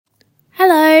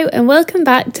Hello and welcome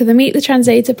back to the Meet the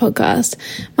Translator podcast.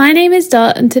 My name is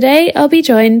Dot and today I'll be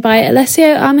joined by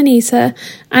Alessio Armanisa,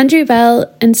 Andrew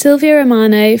Bell and Silvia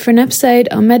Romano for an episode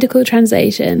on medical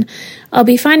translation. I'll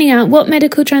be finding out what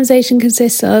medical translation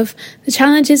consists of, the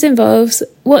challenges involved,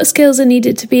 what skills are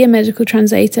needed to be a medical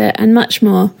translator and much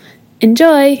more.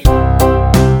 Enjoy!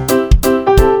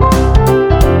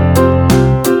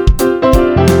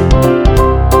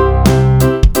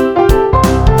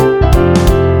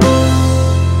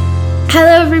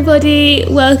 Everybody,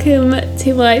 welcome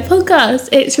to my podcast.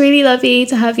 It's really lovely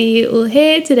to have you all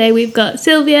here. Today we've got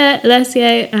Silvia,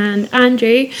 Alessio and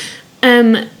Andrew.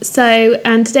 And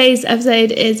today's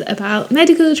episode is about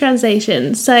medical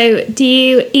translation. So do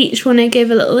you each want to give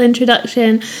a little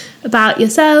introduction about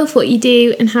yourself, what you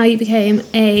do and how you became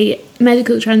a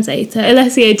medical translator?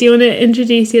 Alessio, do you want to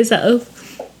introduce yourself?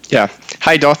 Yeah.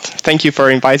 Hi Dot, thank you for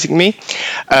inviting me.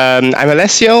 I'm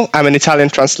Alessio, I'm an Italian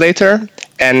translator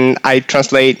and I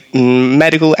translate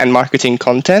medical and marketing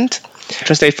content. I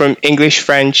translate from English,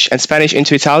 French and Spanish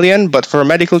into Italian, but for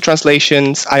medical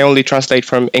translations, I only translate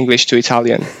from English to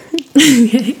Italian.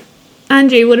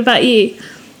 Andrew, what about you?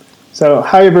 So,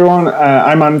 hi everyone,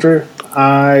 I'm Andrew.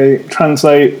 I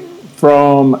translate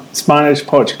from Spanish,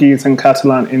 Portuguese and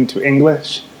Catalan into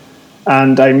English.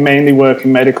 And I mainly work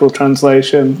in medical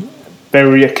translation.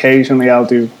 Very occasionally I'll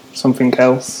do something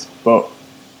else, but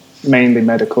mainly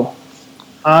medical.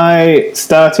 I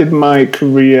started my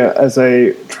career as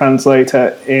a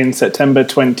translator in September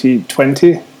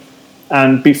 2020,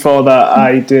 and before that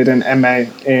I did an MA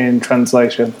in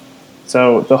translation.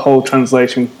 So the whole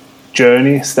translation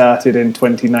journey started in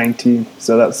 2019,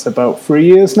 so that's about 3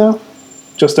 years now,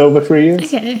 just over 3 years.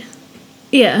 Okay.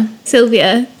 Yeah.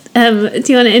 Silvia, do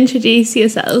you want to introduce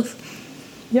yourself?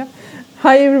 Yeah.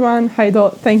 Hi everyone. Hi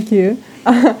Dot. Thank you.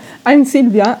 I'm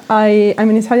Silvia. I'm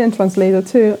an Italian translator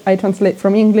too. I translate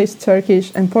from English,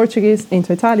 Turkish and Portuguese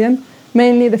into Italian,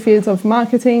 mainly the fields of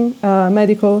marketing,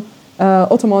 medical,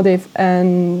 automotive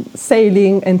and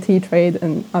sailing and tea trade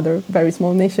and other very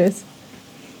small niches.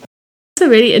 It's a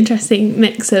really interesting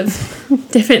mix of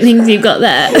different things you've got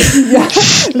there. Yeah,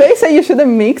 they say you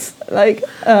shouldn't mix like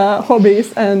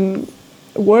hobbies and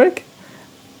work.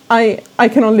 I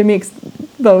can only mix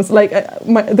those. Like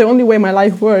the only way my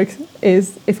life works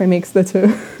is if I mix the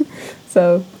two.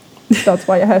 So that's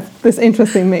why I have this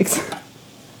interesting mix.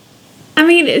 I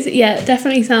mean,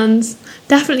 definitely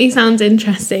sounds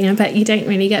interesting. I bet you don't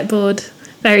really get bored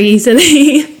very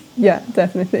easily. Yeah,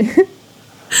 definitely.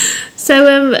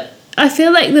 So I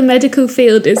feel like the medical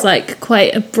field is like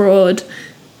quite a broad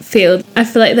field. I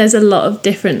feel like there's a lot of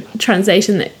different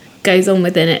translation that goes on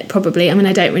within it probably. I mean,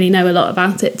 I don't really know a lot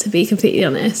about it, to be completely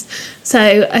honest.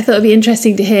 So I thought it'd be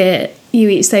interesting to hear you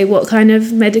each say what kind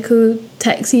of medical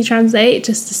text you translate,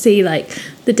 just to see like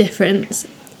the difference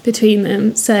between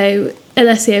them. So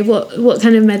Alessio, what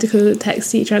kind of medical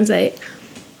text do you translate?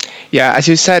 Yeah, as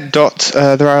you said, Dot,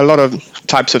 there are a lot of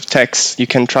types of texts you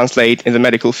can translate in the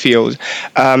medical field.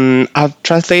 I've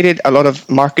translated a lot of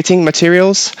marketing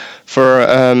materials for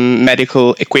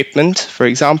medical equipment, for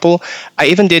example. I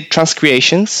even did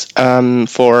transcreations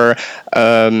for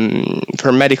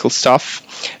medical stuff.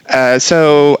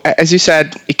 So, as you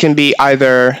said, it can be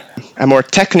either a more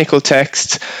technical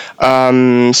text,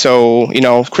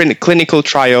 clinical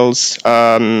trials,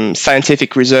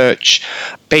 scientific research,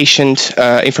 patient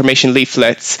information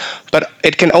leaflets, but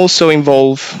it can also involve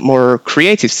more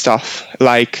creative stuff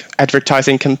like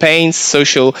advertising campaigns,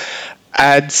 social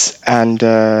ads, and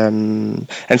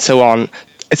so on.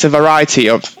 It's a variety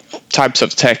of types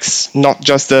of texts, not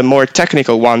just the more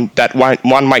technical one that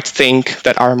one might think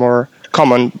that are more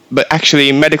common, but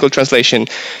actually medical translation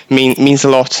means a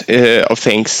lot of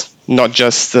things, not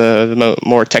just the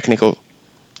more technical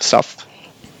stuff.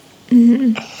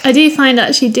 Mm-hmm. I do find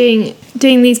actually doing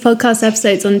these podcast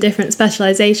episodes on different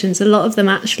specializations, a lot of them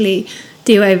actually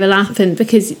do overlap, and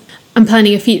because I'm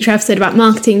planning a future episode about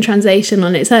marketing translation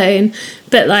on its own,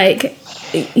 but like,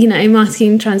 you know,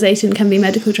 marketing translation can be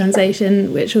medical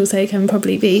translation, which also can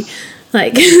probably be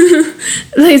like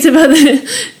loads of other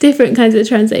different kinds of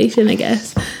translation, I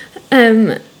guess.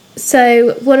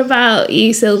 So what about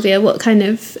you, Silvia? What kind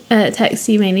of text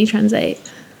do you mainly translate?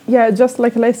 Yeah, just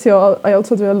like Alessio, I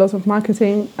also do a lot of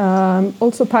marketing,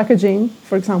 also packaging,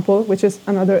 for example, which is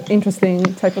another interesting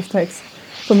type of text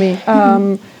for me.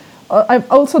 I've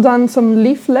also done some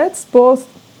leaflets, both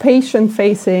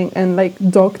patient-facing and like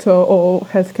doctor or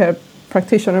healthcare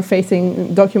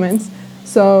practitioner-facing documents.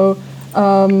 So,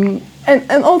 and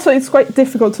also it's quite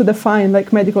difficult to define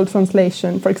like medical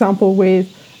translation. For example, with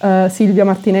Silvia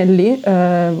Martinelli,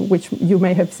 which you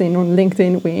may have seen on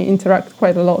LinkedIn, we interact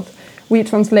quite a lot. we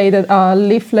translated a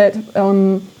leaflet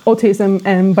on autism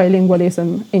and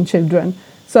bilingualism in children.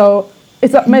 So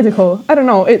it's that medical. I don't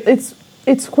know.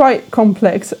 It's quite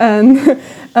complex, and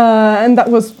that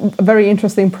was a very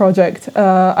interesting project.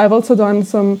 I've also done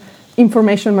some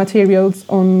information materials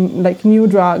on like new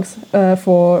drugs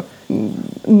for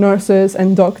nurses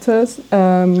and doctors.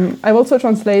 I've also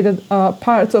translated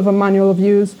parts of a manual of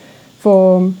use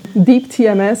for Deep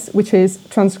TMS, which is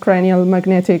transcranial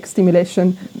magnetic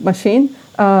stimulation machine,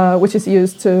 which is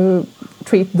used to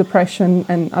treat depression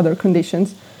and other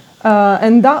conditions.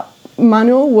 And that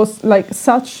manual was like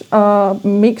such a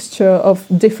mixture of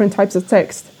different types of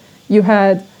text. You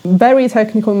had very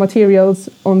technical materials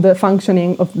on the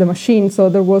functioning of the machine, so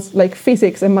there was like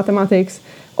physics and mathematics,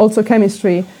 also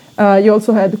chemistry. You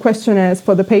also had questionnaires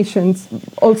for the patients,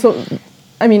 also,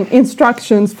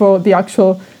 instructions for the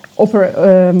actual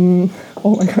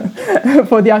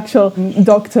for the actual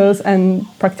doctors and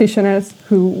practitioners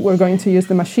who were going to use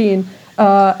the machine,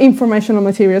 informational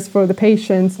materials for the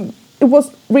patients. It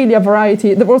was really a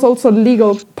variety. There was also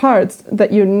legal parts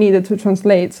that you needed to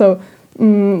translate. So,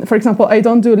 for example, I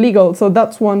don't do legal, so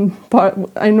that's one part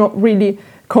I'm not really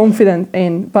confident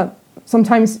in. But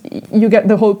sometimes you get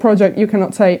the whole project, you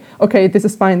cannot say, okay, this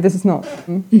is fine, this is not.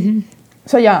 Mm-hmm.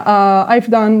 So yeah, I've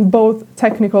done both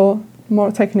more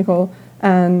technical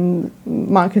and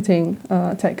marketing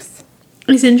texts.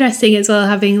 It's interesting as well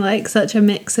having like such a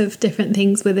mix of different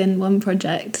things within one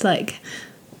project. Like,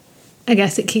 I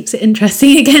guess it keeps it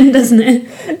interesting again, doesn't it?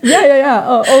 Yeah.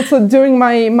 Also, during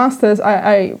my master's,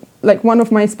 I like one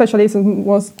of my specialisms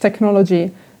was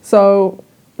technology. So,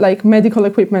 like medical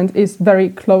equipment is very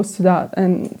close to that,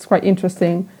 and it's quite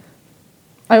interesting.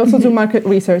 I also do market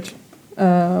research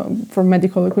for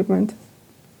medical equipment.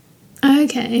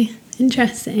 Okay,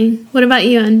 interesting. What about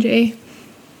you, Andrew?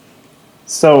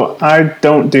 So I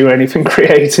don't do anything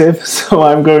creative, so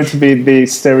I'm going to be the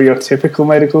stereotypical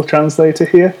medical translator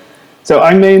here. So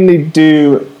I mainly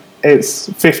do, it's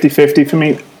 50-50 for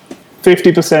me.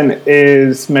 50%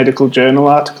 is medical journal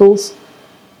articles,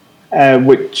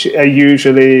 which are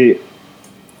usually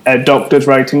doctors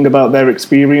writing about their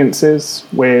experiences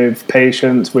with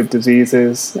patients, with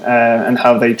diseases, and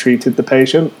how they treated the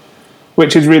patient,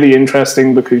 which is really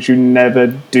interesting because you never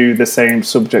do the same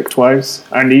subject twice.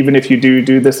 And even if you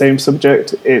do the same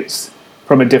subject, it's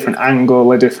from a different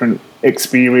angle, a different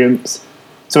experience.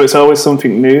 So it's always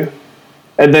something new.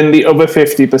 And then the other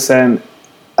 50%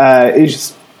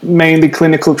 is mainly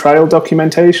clinical trial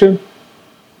documentation.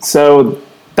 So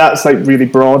that's like really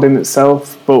broad in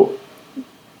itself, but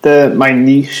my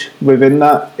niche within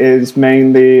that is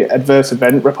mainly adverse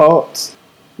event reports,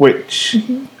 which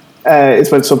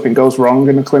is when something goes wrong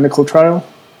in a clinical trial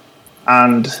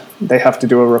and they have to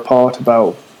do a report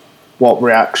about what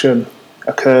reaction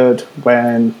occurred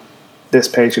when this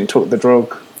patient took the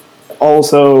drug.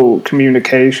 Also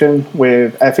communication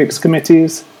with ethics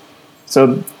committees.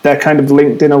 So they're kind of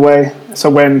linked in a way. So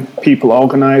when people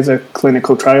organise a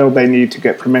clinical trial, they need to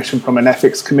get permission from an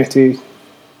ethics committee,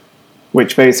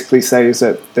 which basically says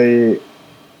that the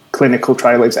clinical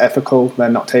trial is ethical, they're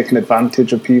not taking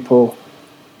advantage of people,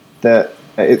 that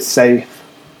it's safe.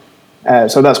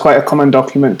 So that's quite a common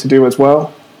document to do as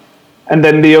well. And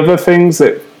then the other things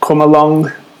that come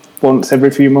along once every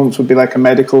few months would be like a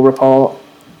medical report.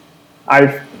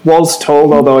 I was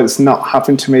told, although it's not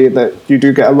happened to me, that you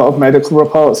do get a lot of medical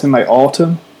reports in like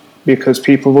autumn because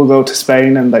people will go to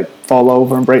Spain and like fall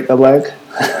over and break their leg.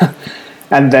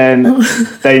 And then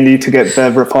they need to get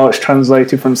their reports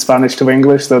translated from Spanish to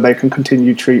English so they can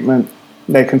continue treatment.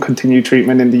 They can continue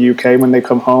treatment in the UK when they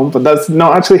come home. But that's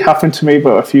not actually happened to me,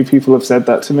 but a few people have said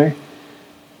that to me.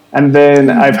 And then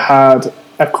I've had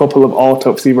a couple of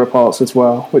autopsy reports as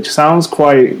well, which sounds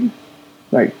quite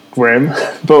like grim,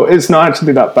 but it's not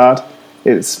actually that bad.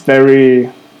 It's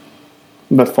very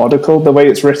methodical the way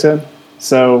it's written.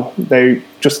 So they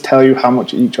just tell you how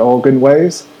much each organ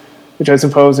weighs, which I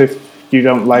suppose if you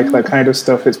don't like that kind of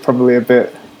stuff, it's probably a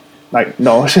bit like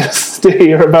nauseous to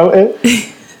hear about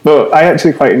it. But I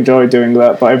actually quite enjoy doing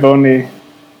that, but I've only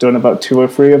done about 2 or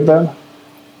 3 of them.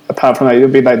 Apart from that, it'll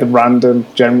be like the random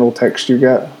general text you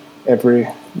get every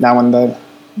now and then.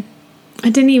 I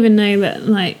didn't even know that,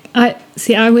 like,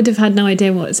 I would have had no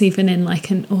idea what's even in, like,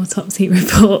 an autopsy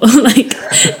report or, like,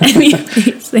 any of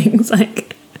these things.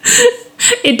 Like,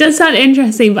 it does sound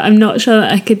interesting, but I'm not sure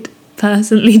that I could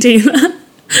personally do that.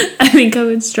 I think I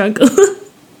would struggle.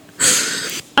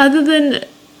 Other than,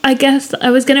 I guess, I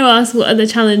was going to ask what are the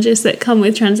challenges that come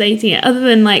with translating it, other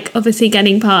than, like, obviously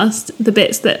getting past the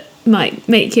bits that might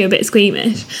make you a bit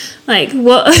squeamish. Like,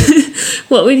 what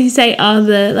would you say are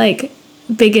the, like,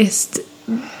 biggest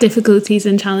difficulties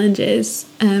and challenges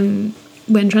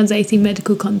when translating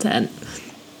medical content?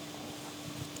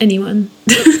 Anyone?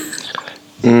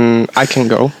 I can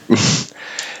go.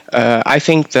 I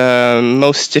think the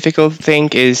most difficult thing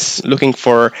is looking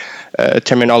for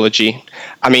terminology.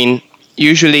 I mean,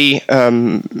 usually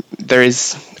there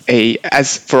is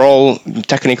as for all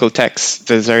technical texts,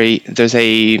 there's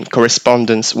a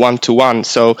correspondence 1-to-1.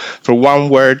 So for one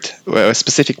word, a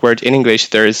specific word in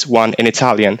English, there is one in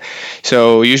Italian.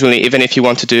 So usually, even if you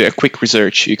want to do a quick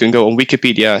research, you can go on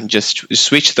Wikipedia, just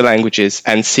switch the languages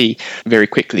and see very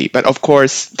quickly. But of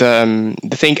course, the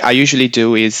thing I usually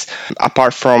do is,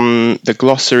 apart from the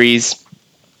glossaries,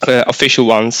 official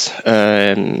ones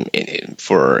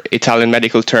for Italian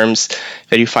medical terms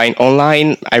that you find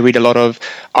online, I read a lot of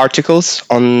articles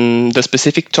on the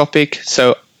specific topic.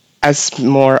 So as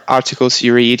more articles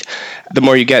you read, the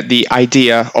more you get the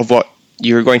idea of what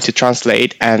you're going to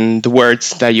translate and the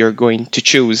words that you're going to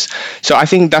choose. So I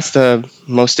think that's the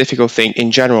most difficult thing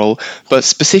in general. But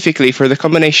specifically for the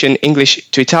combination English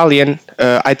to Italian,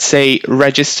 I'd say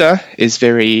register is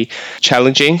very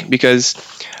challenging, because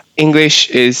English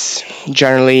is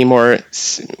generally more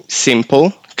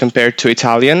simple compared to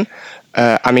Italian.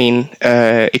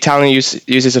 Italian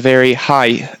uses a very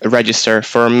high register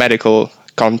for medical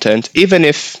content, even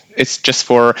if it's just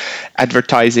for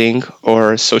advertising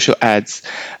or social ads.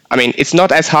 I mean, it's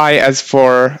not as high as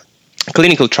for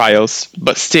clinical trials,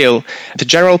 but still, the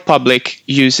general public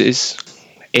uses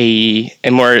a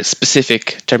more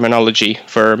specific terminology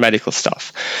for medical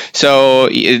stuff. So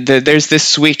there's this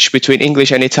switch between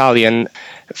English and Italian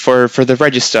for the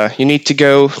register. You need to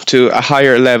go to a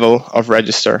higher level of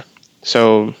register.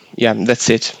 So yeah, that's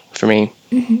it for me.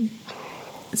 Mm-hmm.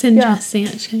 It's interesting,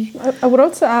 actually. I would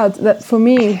also add that for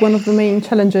me, one of the main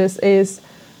challenges is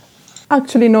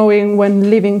actually knowing when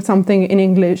leaving something in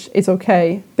English is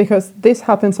okay, because this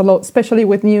happens a lot, especially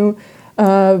with new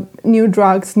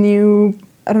drugs, new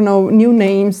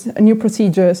names, new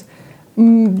procedures.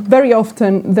 Very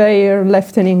often they are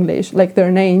left in English, like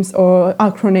their names or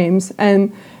acronyms,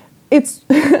 and it's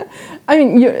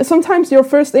sometimes your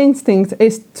first instinct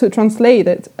is to translate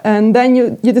it, and then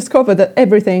you discover that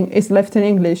everything is left in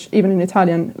English, even in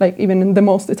Italian, like even in the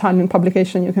most Italian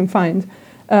publication you can find.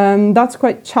 That's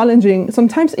quite challenging,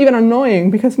 sometimes even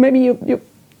annoying, because maybe you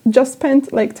just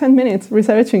spent like 10 minutes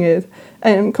researching it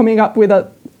and coming up with an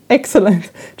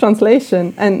excellent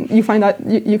translation, and you find out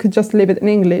you could just leave it in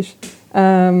English.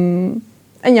 And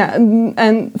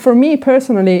for me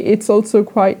personally, it's also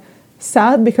quite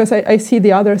sad, because I see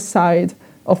the other side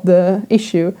of the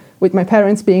issue, with my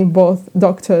parents being both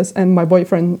doctors and my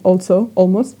boyfriend also,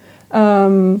 almost.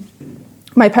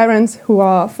 My parents, who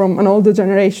are from an older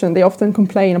generation, they often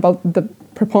complain about the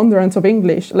preponderance of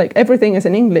English, like everything is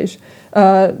in English.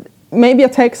 Maybe a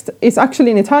text is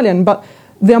actually in Italian, but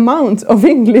the amount of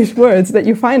English words that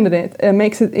you find in it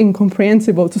makes it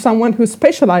incomprehensible to someone who's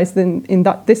specialized in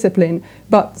that discipline,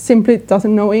 but simply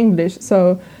doesn't know English.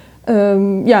 So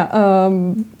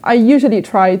I usually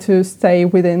try to stay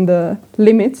within the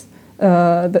limits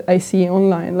that I see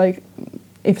online. Like,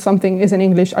 if something is in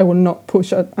English, I will not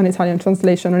push an Italian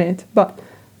translation on it. But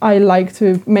I like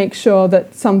to make sure that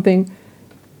if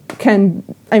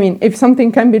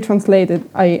something can be translated,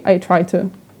 I try to.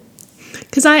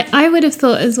 Because I would have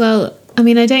thought as well, I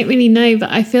mean, I don't really know, but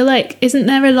I feel like, isn't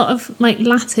there a lot of like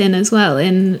Latin as well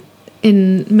in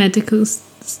medical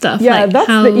stuff? Yeah, like that's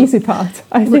the easy part,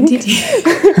 I think. Did you?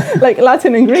 Like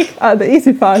Latin and Greek are the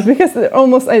easy part, because they're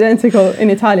almost identical in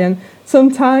Italian.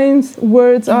 Sometimes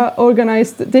words are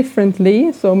organized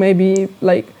differently, so maybe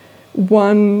like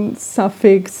one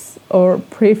suffix or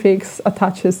prefix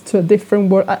attaches to a different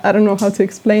word. I don't know how to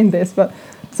explain this, but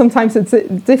sometimes it's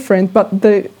different, but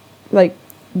the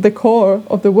core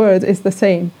of the word is the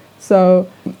same. So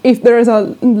if there is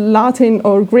a Latin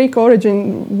or Greek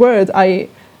origin word, I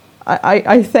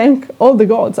thank all the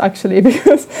gods, actually,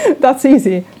 because that's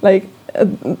easy. Like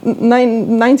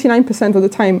 99% of the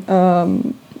time,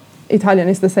 Italian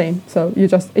is the same. So you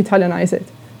just Italianize it,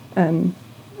 and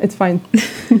it's fine.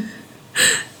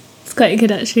 It's quite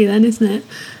good, actually, then, isn't it?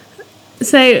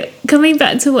 So coming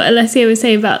back to what Alessia was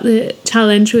saying about the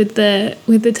challenge with the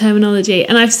terminology,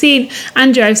 and I've seen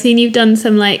you've done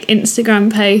some like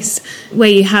Instagram posts where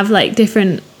you have like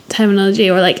different terminology,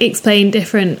 or like explain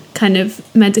different kind of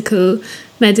medical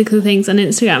things on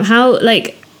Instagram.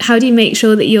 How do you make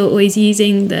sure that you're always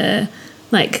using the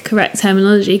like correct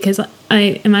terminology? Because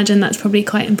I imagine that's probably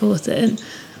quite important.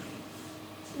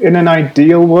 In an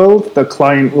ideal world, the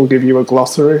client will give you a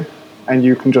glossary and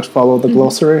you can just follow the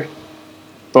glossary.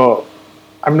 But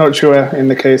I'm not sure in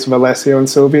the case of Alessio and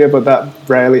Sylvia, but that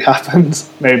rarely happens.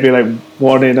 Maybe like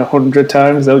 1 in 100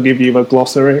 times they'll give you a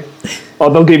glossary,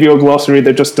 or they'll give you a glossary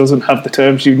that just doesn't have the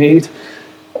terms you need.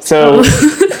 So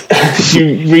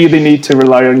you really need to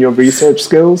rely on your research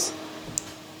skills.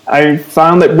 I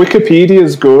found that Wikipedia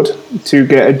is good to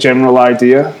get a general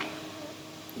idea.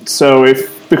 So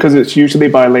because it's usually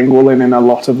bilingual and in a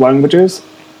lot of languages,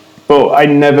 but I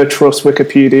never trust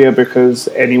Wikipedia because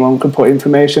anyone can put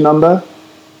information on there.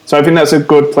 So I think that's a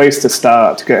good place to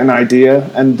start to get an idea,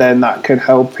 and then that can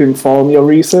help inform your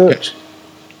research.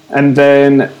 And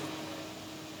then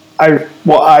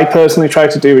what I personally try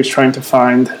to do is trying to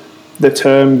find the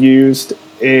term used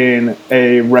in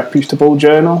a reputable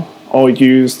journal or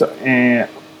used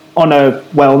on a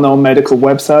well-known medical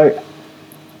website.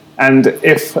 And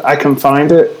if I can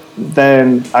find it,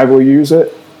 then I will use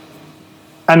it.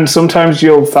 And sometimes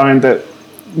you'll find that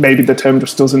maybe the term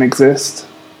just doesn't exist.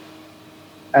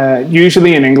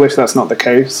 Usually in English, that's not the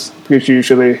case, because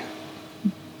usually,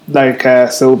 like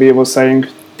Sylvia was saying,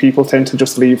 people tend to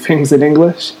just leave things in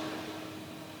English.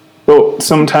 But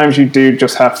sometimes you do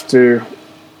just have to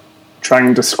try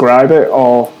and describe it,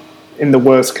 or in the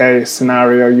worst case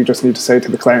scenario, you just need to say to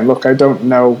the client, look, I don't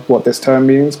know what this term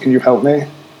means, can you help me?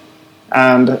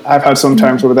 And I've had some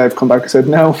times where they've come back and said,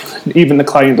 no, even the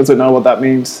client doesn't know what that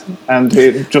means. And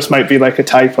it just might be like a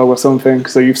typo or something.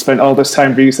 So you've spent all this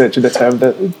time researching a term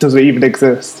that doesn't even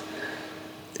exist.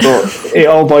 But it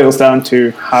all boils down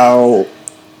to how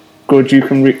good you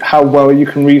can, how well you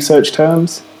can research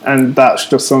terms. And that's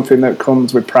just something that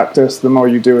comes with practice. The more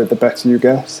you do it, the better you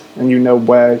get. And you know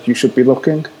where you should be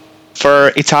looking.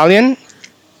 For Italian,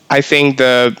 I think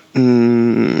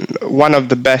one of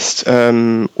the best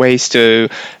ways to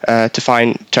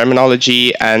find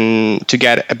terminology and to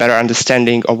get a better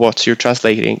understanding of what you're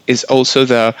translating is also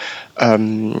the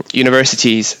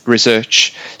university's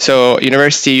research. So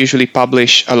university usually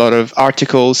publish a lot of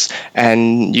articles,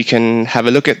 and you can have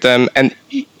a look at them. And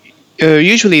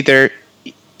usually they're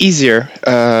easier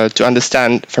to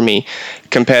understand for me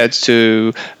compared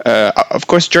to, of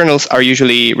course, journals are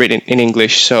usually written in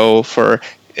English. So for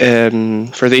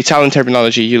the Italian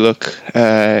terminology, you look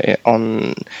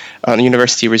on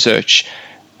university research.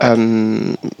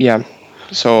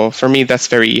 So for me, that's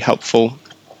very helpful.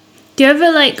 Do you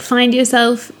ever find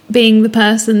yourself being the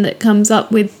person that comes up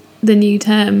with the new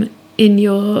term in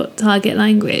your target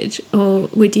language, or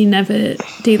would you never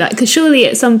do that? Because surely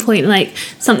at some point,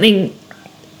 something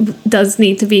does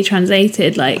need to be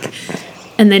translated,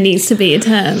 and there needs to be a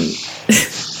term.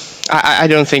 I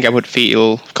don't think I would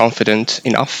feel confident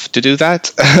enough to do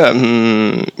that.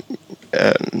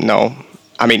 No,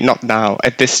 I mean, not now,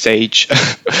 at this stage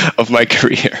of my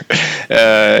career.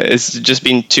 It's just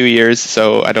been 2 years,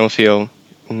 so I don't feel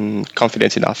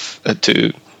confident enough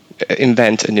to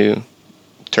invent a new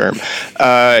term.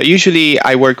 Usually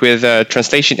I work with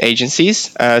translation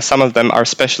agencies. Some of them are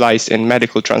specialized in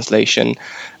medical translation.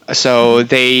 So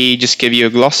they just give you a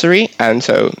glossary, and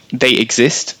so they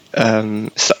exist.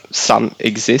 Some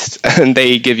exist, and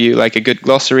they give you a good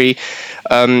glossary.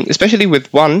 Especially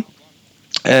with one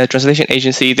translation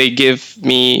agency, they give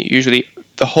me usually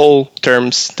the whole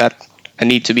terms that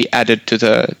need to be added to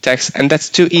the text, and that's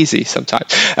too easy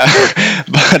sometimes.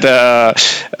 But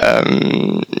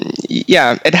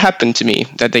it happened to me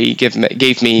that they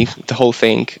gave me the whole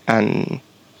thing, and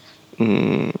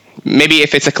maybe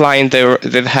if it's a client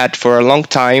they've had for a long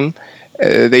time,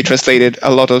 they translated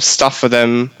a lot of stuff for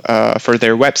them for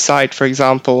their website, for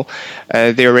example.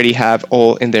 They already have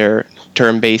all in their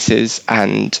term bases,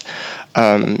 and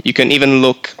you can even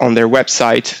look on their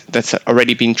website that's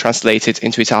already been translated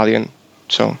into Italian.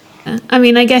 So, I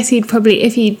mean, I guess you'd probably,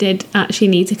 if you did actually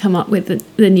need to come up with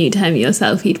the new term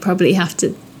yourself, you'd probably have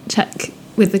to check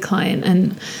with the client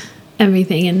and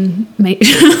everything and make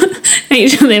sure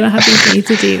they were happy for you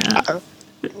to do that.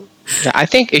 Yeah, I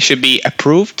think it should be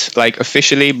approved,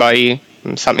 officially by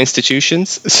some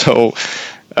institutions. So,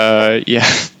 yeah.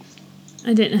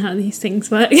 I don't know how these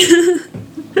things work.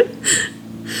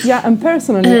 Yeah, and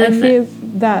personally, I feel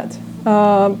that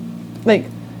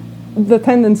the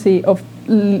tendency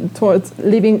towards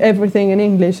leaving everything in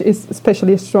English is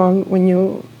especially strong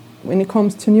when it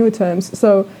comes to new terms.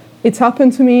 So it's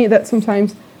happened to me that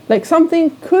sometimes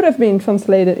something could have been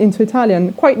translated into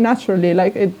Italian quite naturally,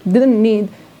 it didn't need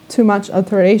too much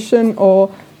alteration or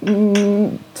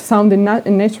sounding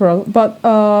natural, but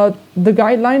the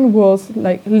guideline was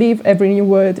leave every new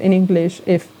word in English.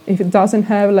 If it doesn't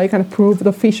have an approved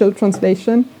official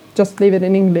translation, just leave it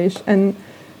in English. And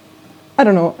I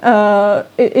don't know,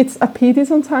 it's a pity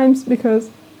sometimes, because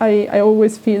I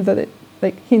always feel that it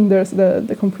hinders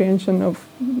the comprehension of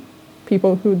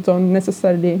people who don't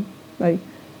necessarily like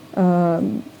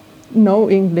know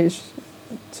English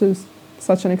to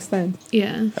such an extent.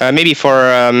 Yeah. Maybe for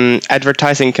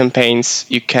advertising campaigns,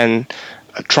 you can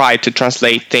try to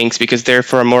translate things because they're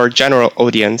for a more general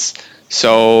audience.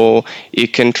 So you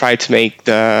can try to make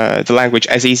the language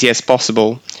as easy as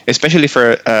possible, especially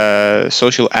for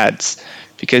social ads.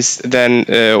 Because then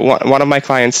one of my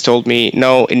clients told me,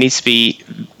 no, it needs to be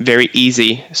very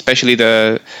easy, especially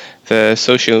the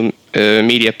social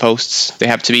media posts. They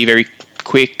have to be very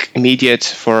quick, immediate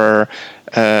for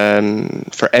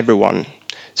everyone.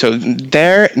 So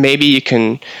there, maybe you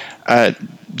can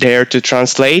dare to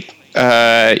translate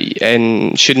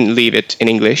and shouldn't leave it in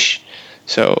English.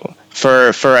 So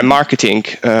for a marketing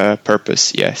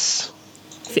purpose, yes.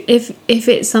 If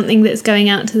it's something that's going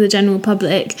out to the general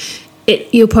public,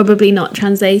 you're probably not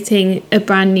translating a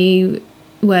brand new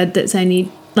word that's only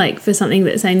like for something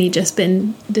that's only just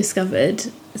been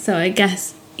discovered. So I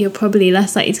guess you're probably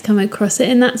less likely to come across it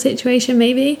in that situation,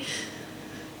 maybe.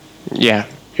 Yeah,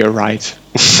 you're right.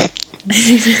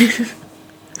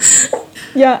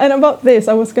 Yeah, and about this,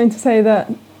 I was going to say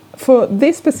that for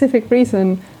this specific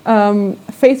reason,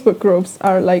 Facebook groups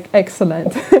are like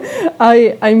excellent.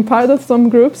 I'm part of some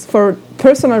groups for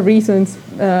personal reasons,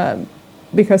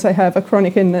 because I have a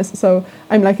chronic illness. So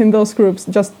I'm like in those groups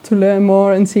just to learn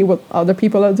more and see what other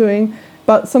people are doing.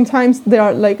 But sometimes they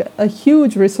are like a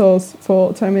huge resource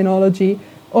for terminology,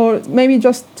 or maybe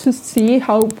just to see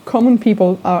how common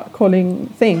people are calling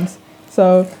things.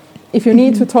 So if you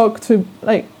need to talk to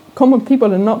like common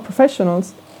people and not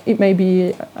professionals, it may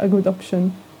be a good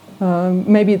option.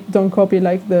 Maybe don't copy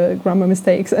like the grammar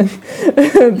mistakes and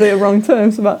the wrong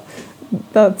terms, but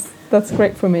that's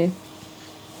great for me.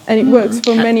 And it works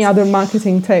for many other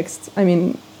marketing texts, I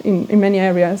mean, in many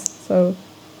areas, so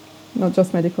not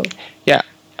just medical. Yeah,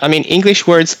 I mean, English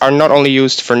words are not only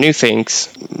used for new things,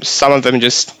 some of them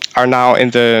just are now in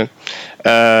the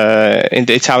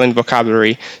Italian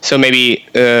vocabulary. So maybe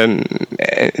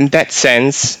in that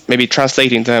sense, maybe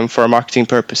translating them for a marketing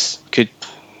purpose could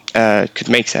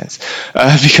make sense,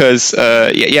 because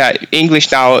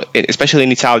English now, especially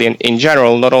in Italian in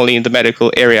general, not only in the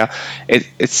medical area,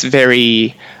 it's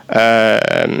very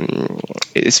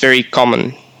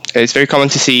common. It's very common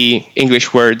to see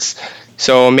English words.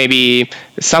 So maybe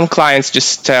some clients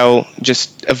just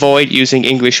avoid using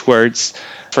English words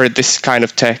for this kind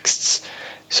of texts.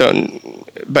 So,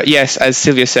 but yes, as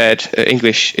Silvia said,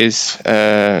 English is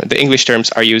the English terms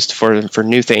are used for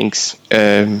new things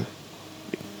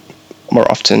more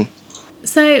often.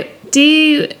 So, do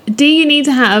you need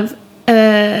to have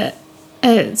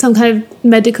some kind of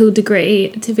medical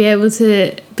degree to be able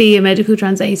to be a medical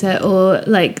translator, or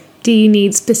like do you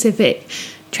need specific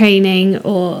training?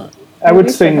 Or I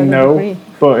would say no,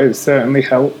 but it certainly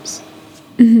helps.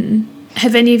 Mm-hmm.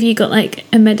 Have any of you got like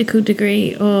a medical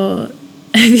degree, or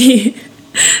have you?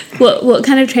 What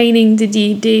kind of training did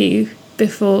you do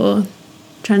before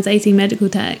translating medical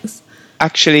texts?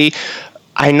 Actually,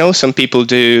 I know some people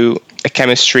do a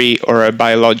chemistry or a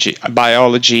biology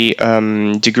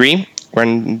degree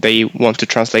when they want to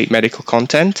translate medical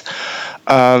content.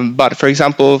 But for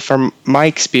example, from my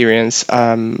experience,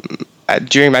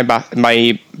 during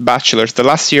my bachelor's, the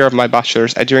last year of my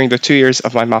bachelor's, during the 2 years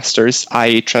of my master's,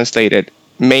 I translated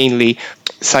mainly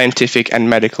scientific and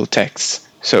medical texts.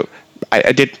 So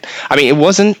I did. I mean, it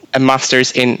wasn't a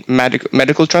master's in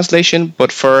medical translation,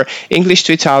 but for English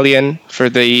to Italian, for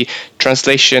the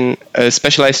translation,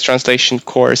 specialized translation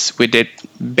course, we did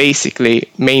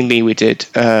mainly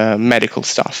medical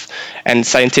stuff and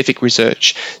scientific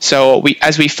research. So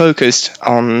as we focused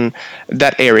on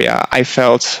that area, I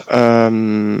felt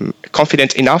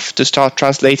confident enough to start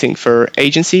translating for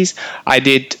agencies. I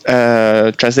did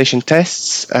translation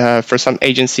tests for some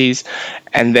agencies,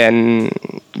 and then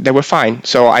they were fine.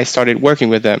 So I started working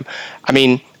with them. I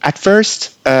mean, at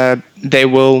first, they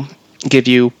will give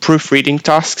you proofreading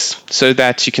tasks so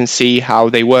that you can see how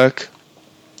they work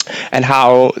and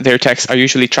how their texts are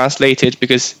usually translated,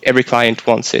 because every client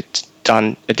wants it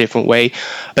done a different way.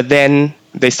 But then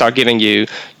they start giving you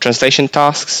translation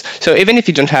tasks. So even if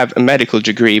you don't have a medical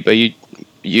degree, but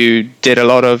you did a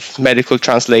lot of medical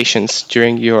translations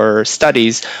during your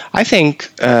studies, I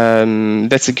think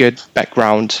that's a good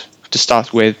background to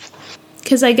start with.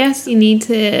 Because I guess you need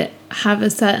to have a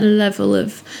certain level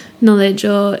of knowledge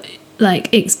or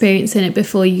like experience in it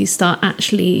before you start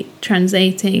actually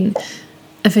translating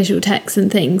official texts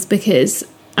and things, because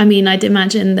I mean, I'd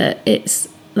imagine that it's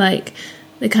like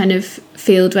the kind of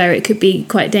field where it could be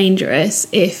quite dangerous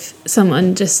if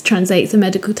someone just translates a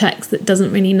medical text that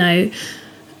doesn't really know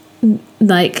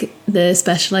like the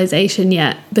specialization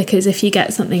yet, because if you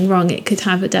get something wrong, it could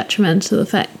have a detrimental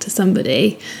effect to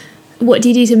somebody. What do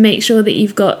you do to make sure that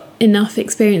you've got enough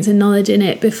experience and knowledge in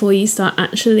it before you start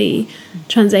actually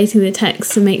translating the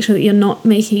text to make sure that you're not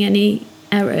making any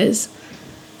errors?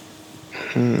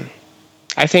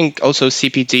 I think also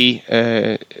CPD,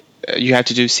 you have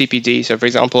to do CPD. So, for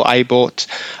example, I bought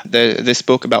this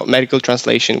book about medical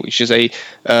translation, which is a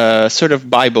sort of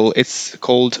Bible. It's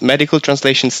called Medical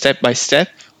Translation Step by Step,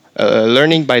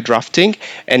 Learning by Drafting.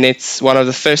 And it's one of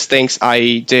the first things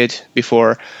I did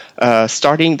before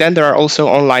starting. Then there are also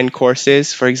online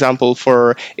courses. For example,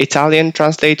 for Italian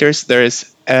translators, there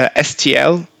is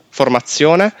STL,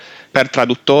 Formazione per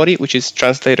Traduttori, which is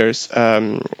translators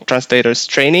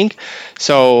training.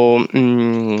 So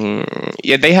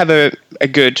they have a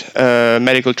good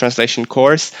medical translation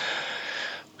course.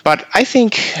 But I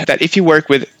think that if you work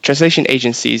with translation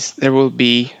agencies, there will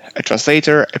be a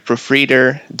translator, a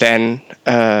proofreader, then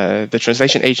the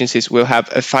translation agencies will have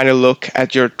a final look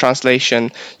at your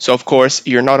translation. So of course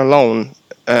you're not alone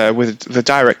with the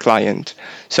direct client.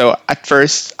 So at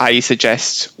first I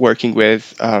suggest working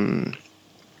with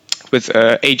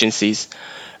agencies,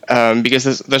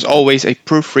 because there's always a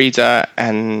proofreader,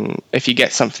 and if you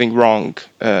get something wrong,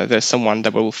 there's someone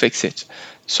that will fix it.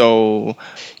 So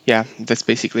yeah, that's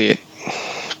basically it.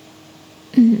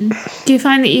 Mm-hmm. Do you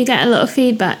find that you get a lot of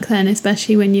feedback then,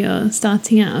 especially when you're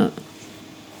starting out?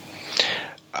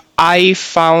 I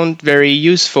found very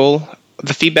useful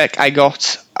the feedback I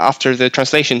got after the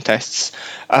translation tests.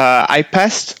 I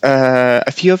passed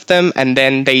a few of them, and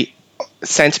then they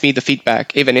sent me the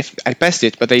feedback, even if I passed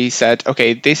it, but they said,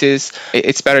 okay,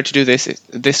 it's better to do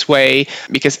this way,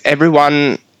 because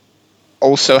everyone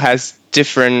also has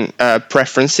different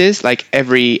preferences. Like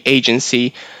every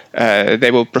agency, they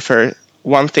will prefer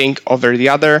one thing over the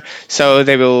other, so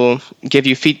they will give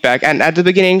you feedback. And at the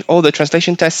beginning, all the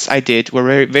translation tests I did were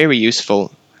very, very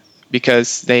useful,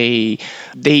 because they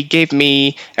gave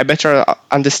me a better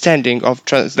understanding of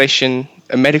translation,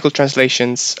 medical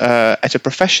translations at a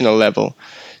professional level.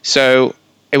 So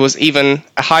it was even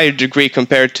a higher degree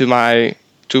compared to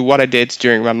what I did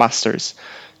during my master's.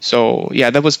 So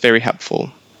yeah, that was very helpful.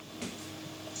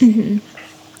 Mm-hmm.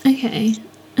 Okay.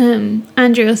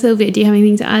 Andrew or Sylvia, do you have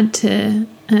anything to add to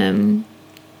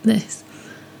this?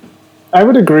 I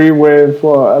would agree with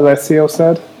what Alessio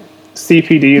said.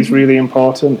 CPD is really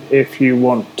important if you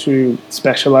want to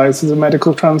specialize as a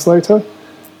medical translator.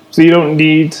 So you don't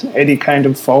need any kind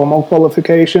of formal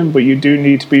qualification, but you do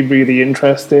need to be really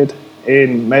interested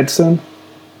in medicine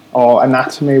or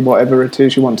anatomy, whatever it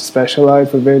is you want to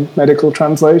specialize within medical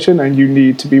translation, and you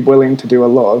need to be willing to do a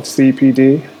lot of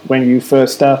CPD when you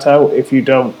first start out if you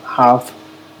don't have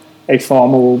a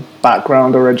formal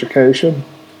background or education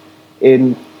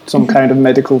in some kind of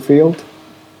medical field.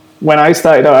 When I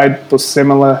started out, I was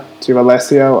similar to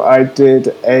Alessio. I did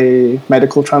a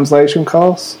medical translation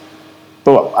course,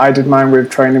 but I did mine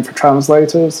with training for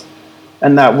translators,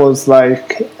 and that was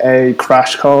like a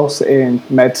crash course in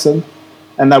medicine,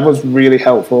 and that was really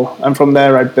helpful. And from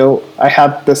there I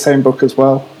had the same book as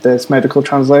well, there's Medical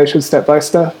Translation Step by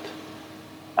Step,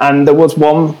 and there was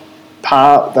one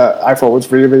part that I thought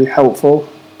was really helpful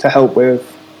to help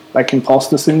with like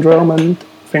imposter syndrome and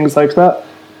things like that,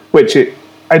 which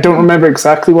I don't remember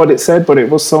exactly what it said, but it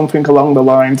was something along the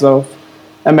lines of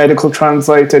a medical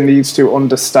translator needs to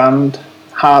understand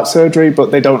heart surgery,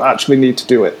 but they don't actually need to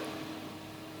do it.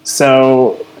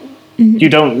 So you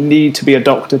don't need to be a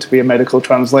doctor to be a medical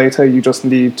translator, you just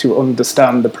need to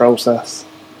understand the process.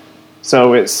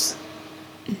 So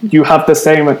you have the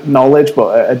same knowledge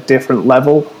but at a different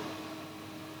level,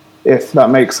 if that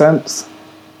makes sense.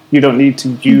 You don't need to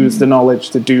use the knowledge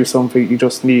to do something, you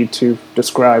just need to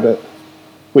describe it,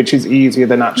 which is easier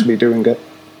than actually doing it.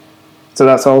 So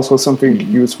that's also something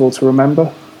useful to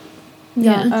remember.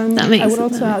 Yeah, and I would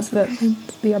also add that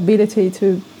the ability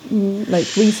to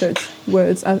research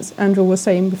words, as Andrew was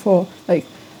saying before,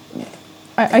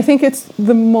 I think it's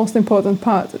the most important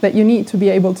part, that you need to be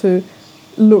able to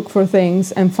look for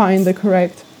things and find the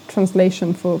correct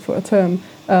translation for a term,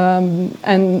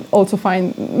 and also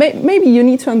find maybe you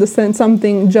need to understand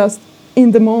something just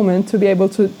in the moment to be able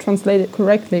to translate it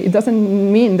correctly. It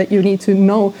doesn't mean that you need to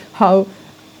know how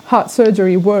heart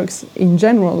surgery works in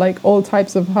general, like all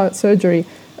types of heart surgery.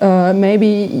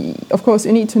 Maybe, of course,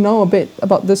 you need to know a bit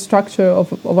about the structure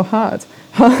of a heart,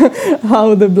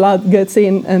 how the blood gets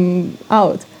in and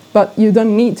out, but you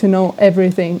don't need to know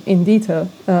everything in detail.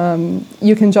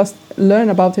 You can just learn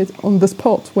about it on the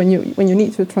spot when you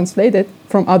need to translate it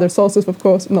from other sources, of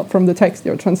course, not from the text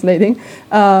you're translating.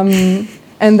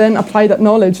 and then apply that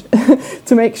knowledge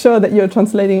to make sure that you're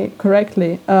translating it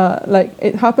correctly. Like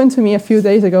it happened to me a few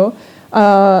days ago.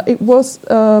 It was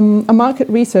a market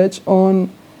research on,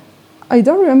 I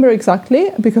don't remember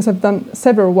exactly because I've done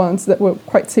several ones that were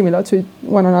quite similar to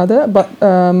one another, but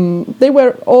they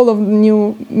were all of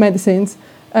new medicines,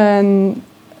 and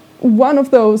one of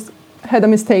those had a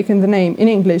mistake in the name in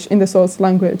English in the source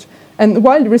language. And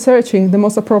while researching the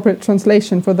most appropriate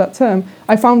translation for that term,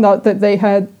 I found out that they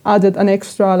had added an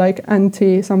extra like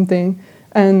anti-something,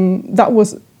 and that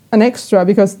was an extra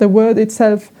because the word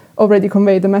itself already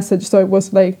conveyed the message. So it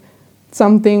was like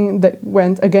something that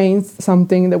went against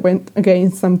something that went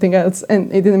against something else,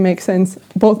 and it didn't make sense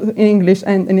both in English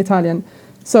and in Italian.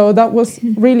 So that was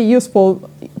really useful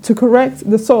to correct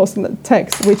the source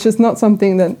text, which is not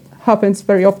something that happens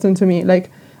very often to me. Like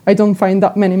I don't find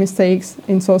that many mistakes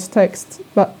in source text,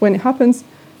 but when it happens,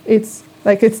 it's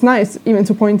nice even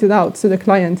to point it out to the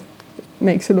client. It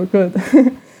makes you look good.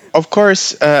 Of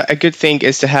course, a good thing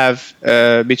is to have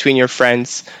between your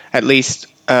friends at least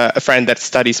a friend that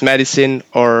studies medicine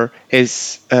or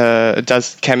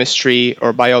does chemistry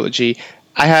or biology.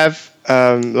 I have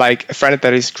like a friend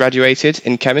that is graduated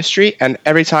in chemistry, and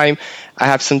every time I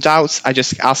have some doubts, I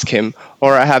just ask him.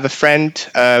 Or I have a friend,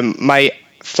 my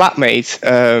flatmate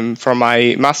from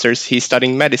my master's, he's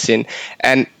studying medicine,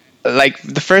 and like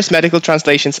the first medical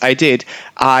translations I did,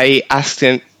 I asked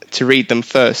him to read them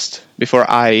first before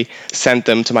I sent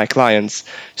them to my clients.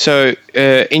 So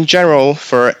in general,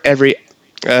 for every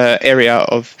area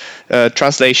of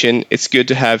translation, it's good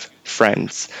to have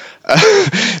friends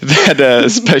that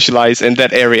specialize in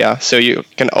that area, so you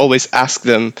can always ask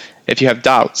them if you have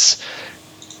doubts.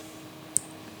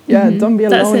 Yeah, don't be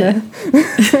alone.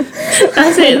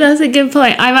 That's a good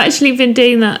point. I've actually been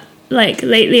doing that. Like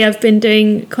lately, I've been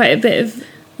doing quite a bit of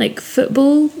like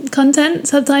football content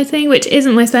subtitling, which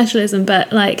isn't my specialism,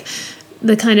 but like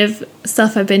the kind of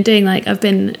stuff I've been doing, like I've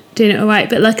been doing it all right.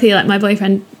 But luckily, like my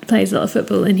boyfriend plays a lot of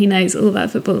football and he knows all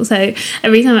about football. So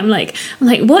every time I'm like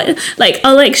what? Like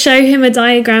I'll like show him a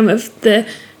diagram of the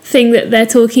thing that they're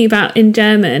talking about in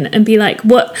German and be like,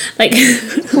 what? Like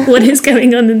what is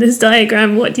going on in this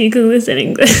diagram? What do you call this in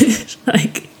English?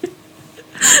 Like,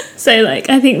 so like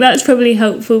I think that's probably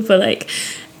helpful for like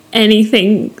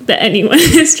anything that anyone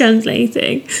is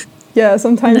translating. Yeah,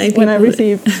 sometimes when I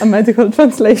receive a medical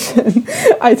translation,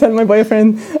 I tell my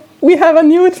boyfriend, we have a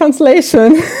new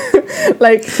translation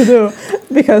like to do,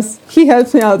 because he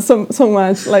helps me out so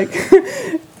much. Like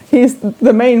he's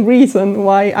the main reason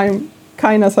why I'm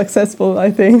kind of successful, I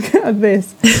think, at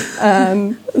this.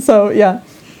 And so yeah,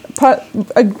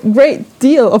 a great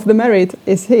deal of the merit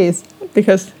is his,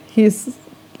 because he's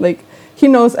like, he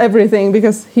knows everything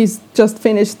because he's just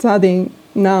finished studying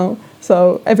now.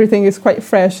 So everything is quite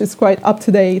fresh, it's quite up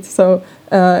to date. So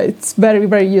it's very,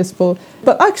 very useful.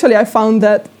 But actually I found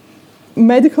that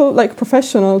medical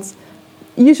professionals,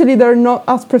 usually they're not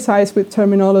as precise with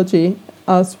terminology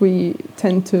as we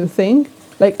tend to think.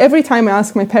 Like every time I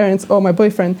ask my parents or my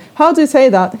boyfriend, how do you say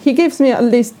that? He gives me at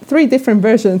least 3 different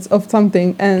versions of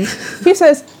something. And he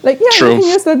says, like, yeah, True. You can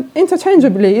use that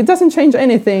interchangeably. It doesn't change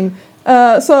anything.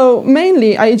 So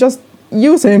mainly I just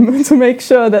use him to make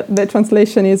sure that the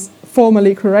translation is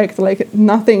formally correct, like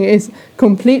nothing is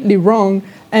completely wrong,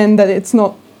 and that it's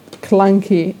not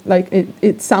clunky, like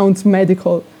it sounds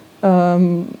medical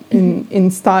in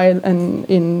style and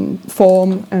in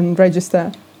form and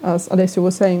register, as Alessio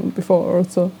was saying before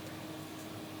also.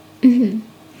 Mm-hmm.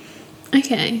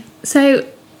 Okay, so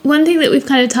one thing that we've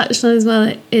kind of touched on as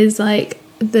well is like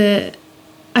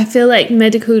I feel like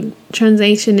medical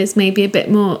translation is maybe a bit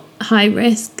more high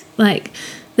risk, like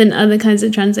than other kinds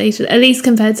of translation, at least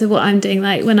compared to what I'm doing.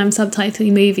 Like when I'm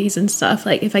subtitling movies and stuff,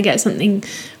 like if I get something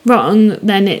wrong,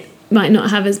 then it might not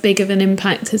have as big of an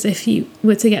impact as if you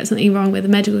were to get something wrong with a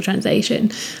medical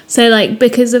translation. So like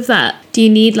because of that, do you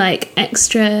need like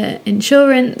extra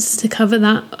insurance to cover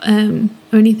that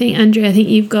or anything? Andrew, I think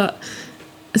you've got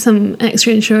some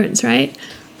extra insurance, right?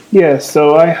 Yeah,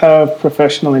 so I have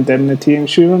professional indemnity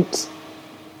insurance.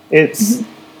 It's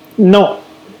not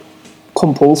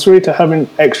compulsory to have an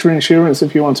extra insurance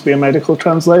if you want to be a medical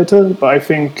translator, but I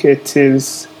think it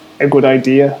is a good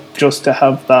idea just to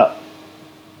have that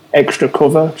extra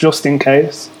cover just in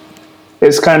case.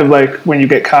 It's kind of like when you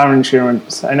get car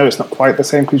insurance. I know it's not quite the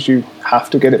same because you have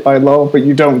to get it by law, but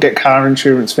you don't get car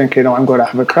insurance thinking, oh, I'm going to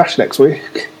have a crash next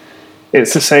week.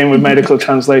 It's the same with medical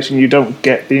translation. You don't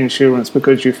get the insurance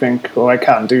because you think, oh, I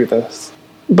can't do this.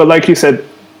 But like you said,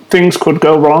 things could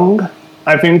go wrong.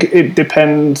 I think it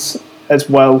depends as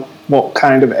well what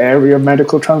kind of area of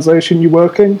medical translation you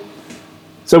work in.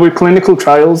 So with clinical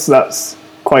trials, that's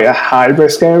quite a high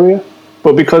risk area.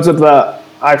 But because of that,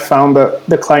 I found that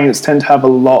the clients tend to have a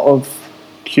lot of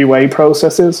QA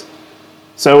processes.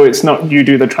 So it's not you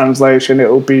do the translation,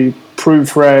 it'll be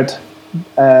proofread,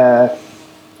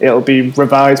 it'll be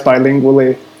revised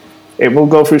bilingually. It will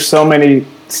go through so many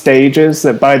stages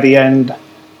that by the end,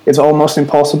 it's almost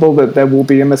impossible that there will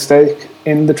be a mistake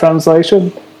in the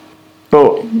translation.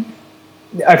 But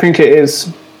I think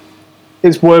it's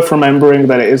worth remembering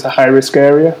that it is a high-risk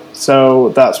area. So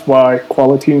that's why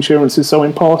quality insurance is so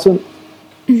important.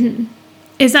 Mm-hmm.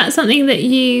 Is that something that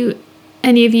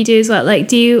any of you do as well? Like,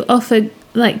 do you offer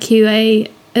like QA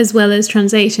as well as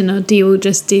translation, or do you all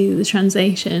just do the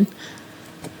translation?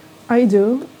 I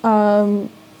do.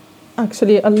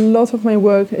 Actually, a lot of my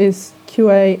work is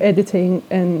QA editing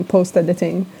and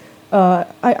post-editing.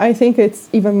 I think it's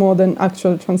even more than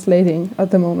actual translating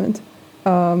at the moment.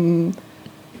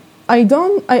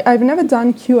 I've never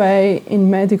done QA in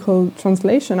medical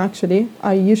translation, actually.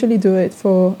 I usually do it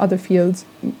for other fields.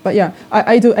 But yeah,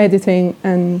 I do editing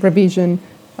and revision,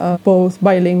 both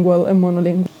bilingual and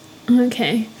monolingual.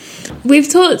 Okay. We've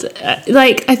talked,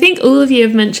 I think all of you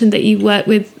have mentioned that you work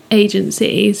with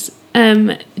agencies.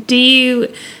 Do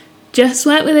you just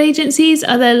work with agencies?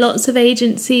 Are there lots of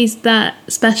agencies that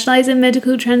specialise in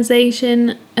medical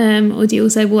translation? Or do you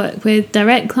also work with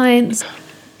direct clients?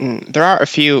 There are a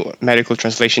few medical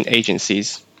translation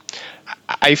agencies.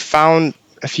 I found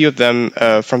a few of them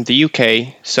from the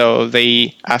UK, so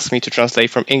they asked me to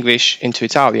translate from English into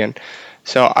Italian.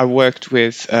 So I worked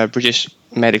with British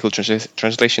medical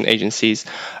translation agencies,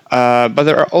 but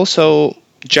there are also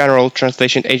general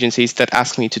translation agencies that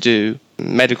ask me to do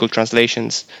medical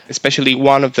translations. Especially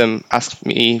one of them asked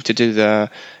me to do the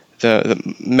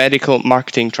medical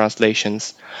marketing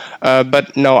translations.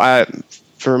 But no,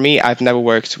 for me, I've never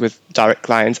worked with direct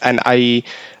clients, and I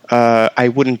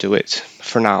wouldn't do it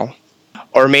for now.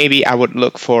 Or maybe I would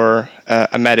look for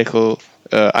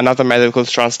another medical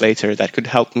translator that could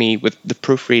help me with the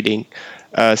proofreading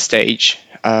stage.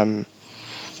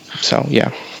 So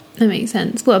yeah, that makes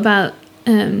sense. What about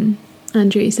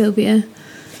Andrew, Sylvia?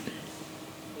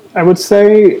 I would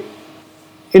say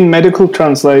in medical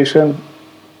translation,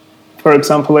 for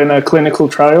example, in a clinical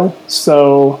trial.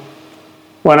 So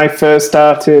when I first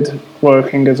started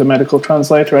working as a medical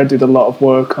translator, I did a lot of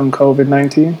work on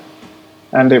COVID-19,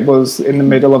 and it was in the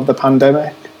middle of the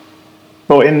pandemic.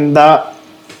 But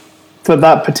for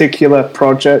that particular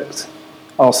project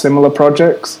or similar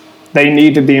projects, they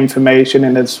needed the information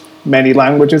in as many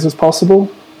languages as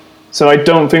possible. So I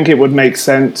don't think it would make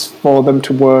sense for them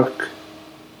to work,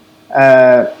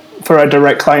 for a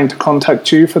direct client to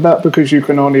contact you for that, because you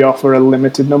can only offer a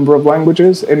limited number of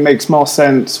languages. It makes more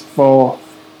sense for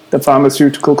the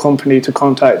pharmaceutical company to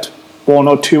contact one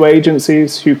or two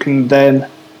agencies who can then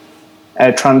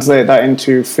translate that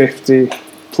into 50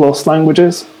 plus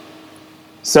languages.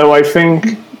 So I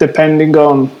think depending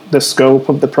on the scope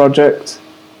of the project,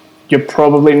 you're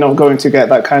probably not going to get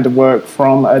that kind of work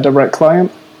from a direct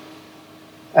client.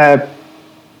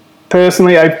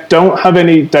 Personally, I don't have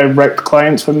any direct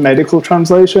clients for medical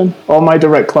translation. All my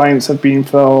direct clients have been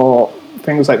for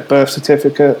things like birth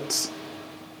certificates,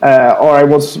 or I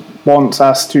was once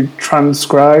asked to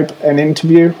transcribe an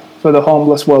interview for the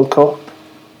Homeless World Cup,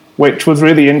 which was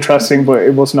really interesting, but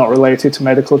it was not related to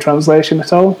medical translation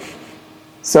at all.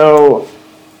 So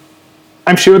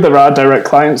I'm sure there are direct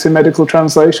clients in medical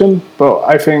translation, but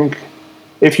I think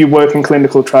if you work in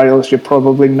clinical trials, you're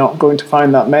probably not going to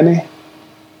find that many.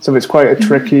 So it's quite a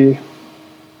tricky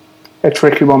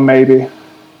one maybe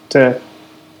to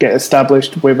get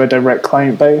established with a direct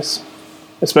client base.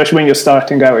 Especially when you're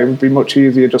starting out, it would be much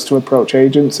easier just to approach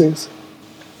agencies.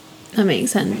 That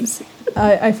makes sense.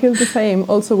 I feel the same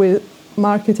also with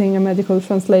marketing and medical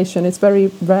translation. It's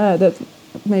very rare that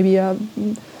maybe a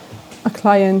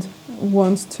client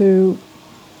wants to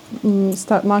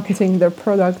start marketing their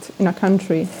product in a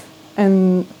country,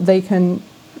 and they can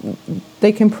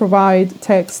provide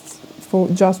text for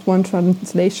just one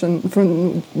translation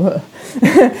from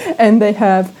and they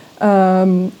have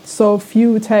so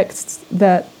few texts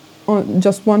that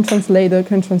just one translator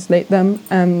can translate them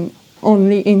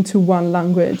only into one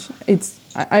language.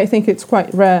 I think it's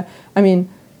quite rare. I mean,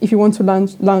 if you want to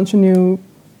launch a new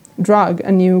drug,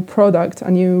 a new product,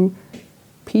 a new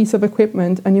piece of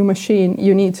equipment, a new machine,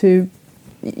 you need to,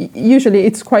 usually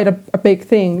it's quite a big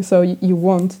thing, so you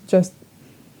won't just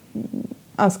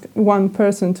ask one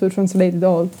person to translate it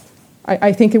all.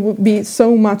 I think it would be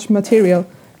so much material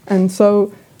and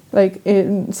so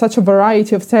such a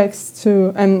variety of texts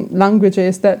and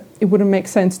languages that it wouldn't make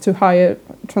sense to hire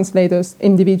translators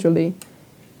individually.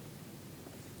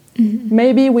 Mm-hmm.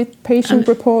 Maybe with patient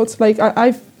reports,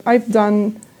 I've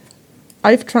done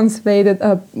I've translated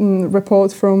a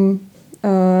report from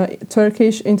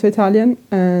Turkish into Italian,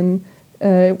 and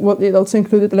what it also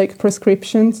included like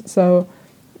prescriptions. So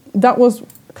that was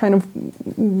kind of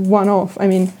one-off. I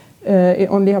mean, it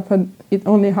only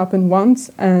happened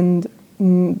once, and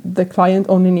the client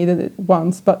only needed it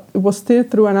once, but it was still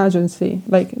through an agency.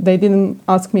 Like, they didn't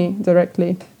ask me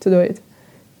directly to do it.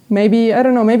 Maybe, I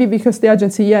don't know, maybe because the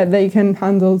agency, they can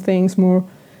handle things more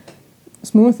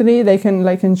smoothly. They can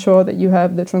like ensure that you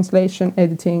have the translation,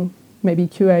 editing, maybe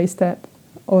QA step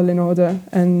all in order,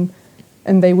 and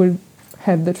they will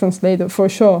have the translator for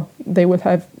sure. They will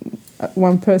have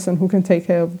one person who can take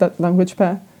care of that language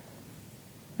pair,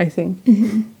 I think.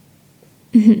 Mm-hmm.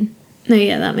 Mm-hmm. No,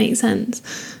 yeah, that makes sense.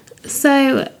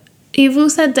 So you've all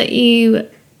said that you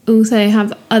also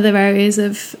have other areas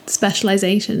of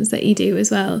specializations that you do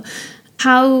as well.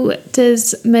 How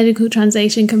does medical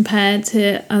translation compare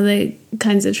to other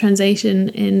kinds of translation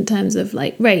in terms of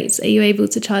like rates? Are you able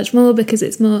to charge more because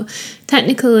it's more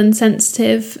technical and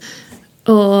sensitive,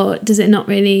 or does it not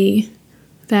really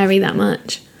vary that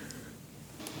much?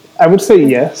 I would say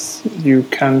yes, you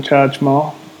can charge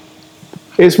more.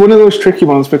 It's one of those tricky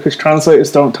ones because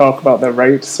translators don't talk about their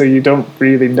rates, so you don't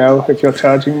really know if you're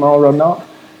charging more or not.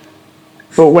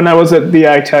 But when I was at the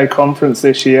ITI conference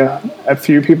this year, a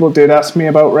few people did ask me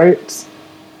about rates.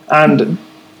 And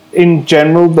in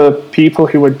general, the people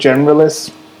who were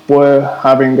generalists were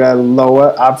having a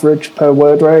lower average per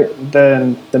word rate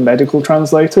than the medical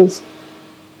translators.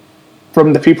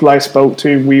 From the people I spoke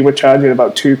to, we were charging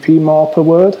about 2p more per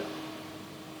word,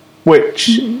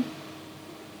 which,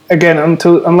 again,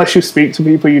 unless you speak to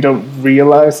people, you don't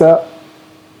realise that.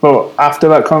 But after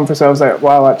that conference, I was like,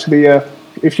 wow, actually,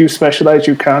 if you specialise,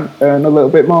 you can earn a little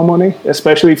bit more money,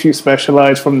 especially if you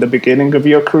specialise from the beginning of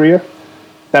your career.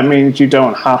 That means you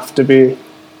don't have to be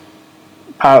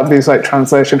part of these like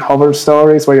translation horror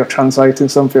stories where you're translating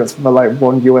something that's for like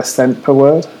 $1 per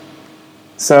word.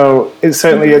 So it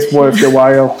certainly is worth your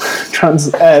while.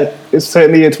 It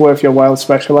certainly is worth your while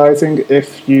specialising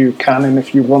if you can and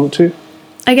if you want to.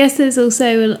 I guess there's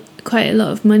also quite a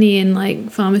lot of money in like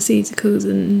pharmaceuticals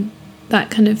and that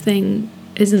kind of thing,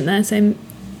 isn't there? So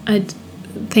I'd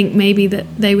think maybe that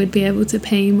they would be able to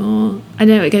pay more. I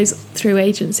know it goes through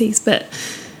agencies, but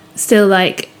still,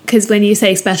 like, because when you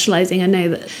say specialising, I know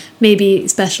that maybe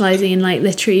specialising in like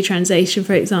literary translation,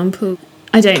 for example,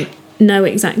 I don't know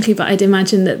exactly, but I'd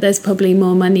imagine that there's probably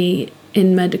more money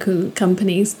in medical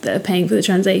companies that are paying for the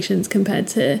translations compared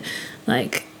to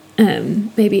like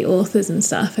maybe authors and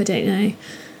stuff. I don't know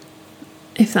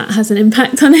if that has an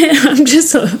impact on it. I'm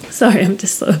just sort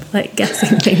of like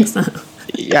guessing things now.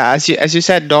 Yeah, as you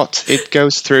said, Dot, it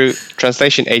goes through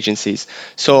translation agencies.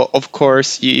 So of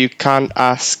course you can't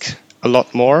ask a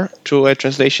lot more to a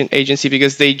translation agency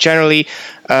because they generally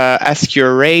ask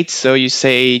your rate. So you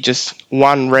say just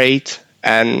one rate,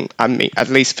 and I mean, at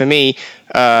least for me,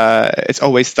 it's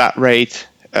always that rate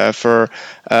for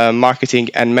marketing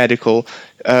and medical.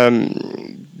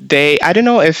 I don't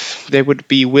know if they would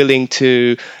be willing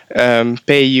to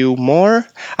pay you more.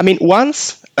 I mean,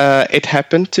 once it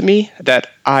happened to me that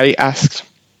I asked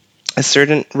a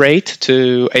certain rate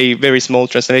to a very small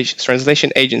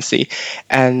translation agency,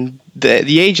 and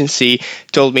the agency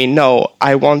told me, no,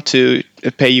 I want to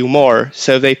pay you more.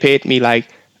 So they paid me like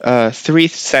 3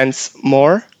 cents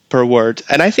more per word.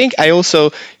 And I think I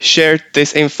also shared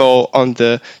this info on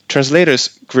the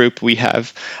translators group we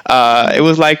have. It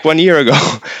was like 1 year ago.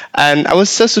 And I was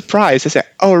so surprised. I said,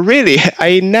 oh, really?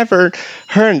 I never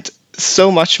heard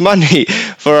so much money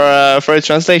for a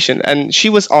translation. And she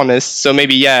was honest. So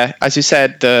maybe, yeah, as you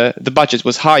said, the budget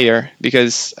was higher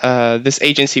because this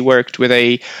agency worked with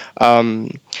a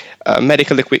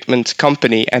medical equipment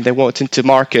company, and they wanted to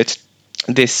market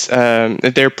this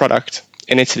their product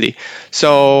in Italy.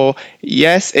 So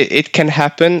yes, it can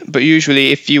happen, but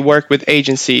usually if you work with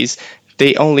agencies,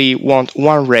 they only want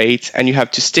one rate and you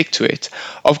have to stick to it.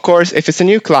 Of course, if it's a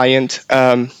new client,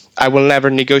 I will never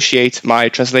negotiate my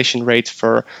translation rate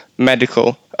for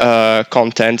medical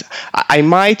content. I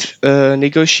might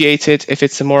negotiate it if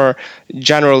it's a more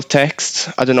general text,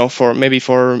 I don't know, for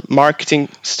marketing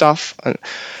stuff.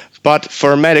 But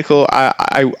for medical,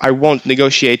 I won't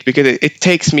negotiate because it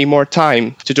takes me more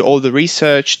time to do all the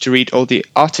research, to read all the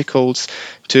articles,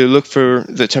 to look for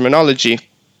the terminology.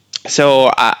 So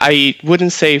I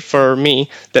wouldn't say for me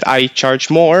that I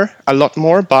charge a lot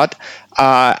more, but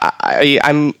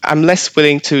I'm less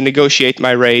willing to negotiate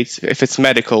my rates if it's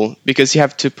medical because you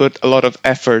have to put a lot of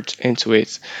effort into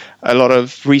it, a lot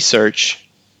of research.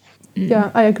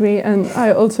 Yeah, I agree, and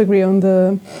I also agree on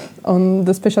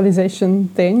the specialization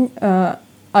thing.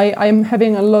 I'm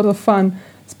having a lot of fun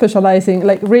specializing,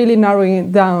 like really narrowing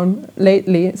it down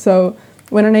lately. So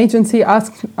when an agency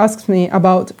asks me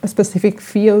about a specific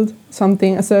field,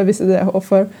 something, a service that I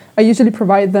offer, I usually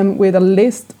provide them with a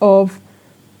list of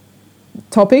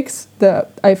topics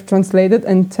that I've translated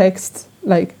and text,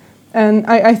 and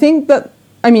I think that,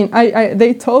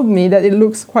 they told me that it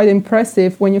looks quite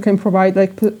impressive when you can provide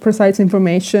precise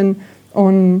information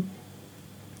on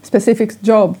specific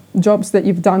jobs that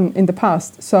you've done in the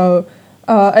past. So,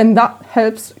 and that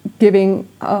helps giving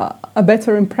a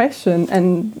better impression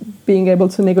and being able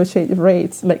to negotiate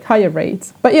rates, like higher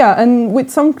rates. But yeah, and with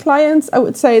some clients, I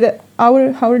would say that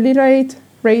our hourly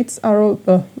rates are,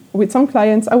 with some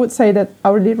clients, I would say that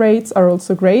hourly rates are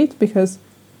also great, because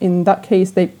in that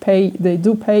case, they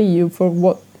do pay you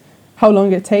for how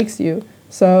long it takes you.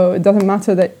 So it doesn't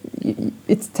matter that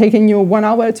it's taking you 1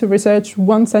 hour to research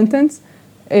one sentence.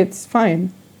 It's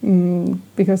fine,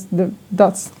 because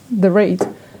that's the rate.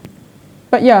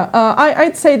 But yeah,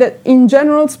 I'd say that in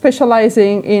general,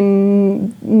 specializing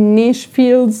in niche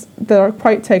fields that are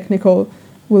quite technical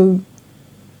will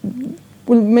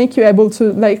make you able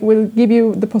to, will give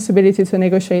you the possibility to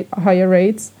negotiate higher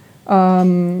rates.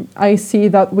 I see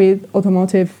that with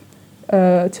automotive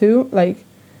too.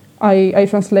 I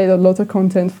translate a lot of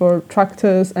content for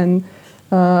tractors and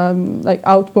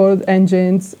outboard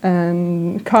engines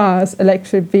and cars,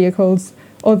 electric vehicles,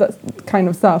 all that kind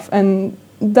of stuff. And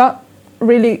that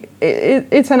really,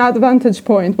 it's an advantage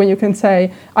point when you can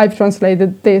say, I've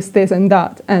translated this, and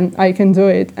that, and I can do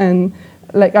it. And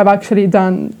I've actually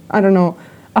done,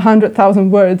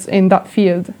 100,000 words in that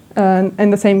field.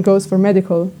 And the same goes for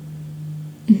medical.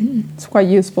 Mm-hmm. It's quite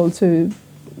useful to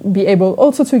be able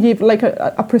also to give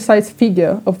a precise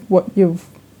figure of what you've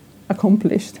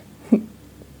accomplished to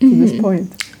this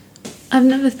point. I've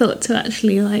never thought to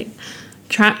actually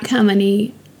track how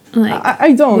many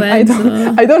I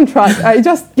don't track. I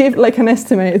just give an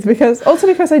estimate, because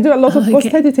I do a lot of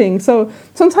post editing. So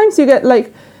sometimes you get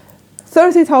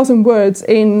 30,000 words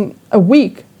in a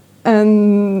week,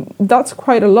 and that's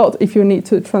quite a lot if you need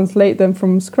to translate them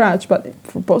from scratch. But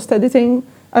for post editing,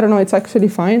 I don't know, it's actually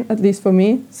fine, at least for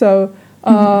me. So,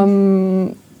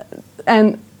 and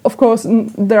of course,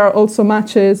 there are also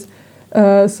matches.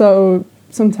 So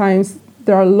sometimes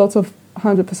there are lots of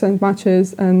 100%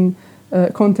 matches and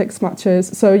context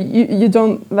matches. So you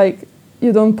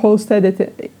don't post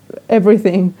edit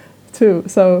everything too.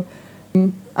 So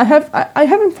I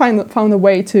haven't found a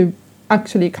way to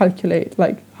actually calculate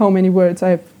how many words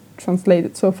I've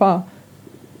translated so far,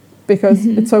 because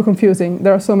it's so confusing.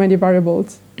 There are so many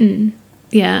variables. Mm.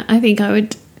 Yeah, I think I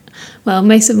would. Well,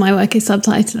 most of my work is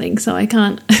subtitling, so I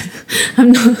can't.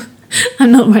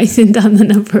 I'm not writing down the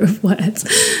number of words.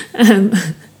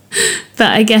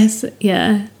 But I guess,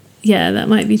 yeah, that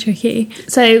might be tricky.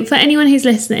 So for anyone who's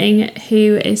listening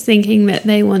who is thinking that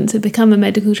they want to become a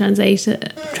medical translator,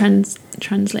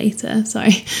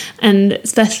 and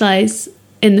specialise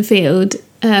in the field,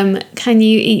 can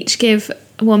you each give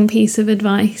one piece of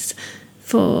advice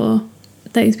for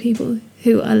those people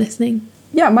who are listening?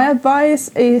 Yeah, my advice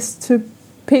is to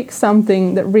pick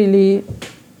something that really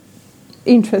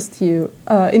interests you.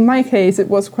 In my case, it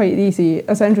was quite easy.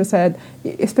 As Andrew said,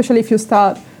 especially if you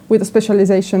start with a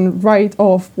specialization right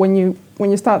off when you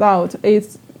start out,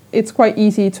 it's quite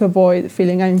easy to avoid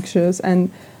feeling anxious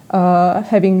and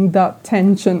having that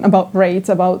tension about rates,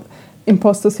 about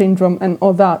imposter syndrome and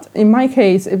all that. In my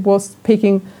case, it was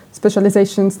picking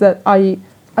specializations that I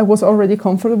was already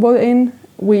comfortable in,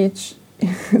 which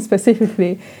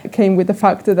specifically came with the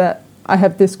fact that I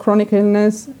have this chronic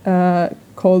illness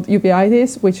called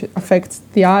uveitis, which affects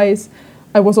the eyes.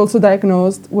 I was also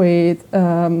diagnosed with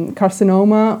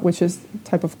carcinoma, which is a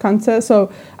type of cancer.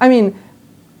 So,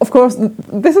 of course,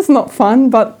 this is not fun,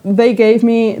 but they gave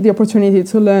me the opportunity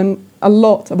to learn a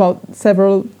lot about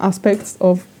several aspects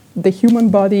of the human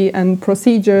body and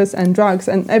procedures and drugs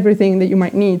and everything that you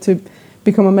might need to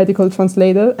become a medical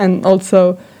translator. And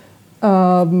also,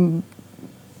 my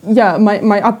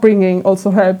upbringing also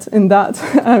helped in that.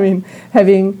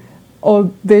 Having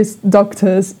all these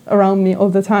doctors around me all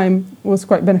the time was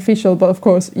quite beneficial, but of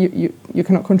course you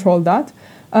cannot control that.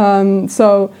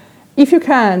 So if you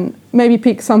can, maybe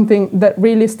pick something that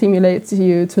really stimulates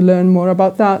you to learn more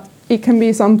about that. It can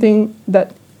be something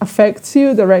that affects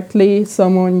you directly,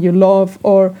 someone you love,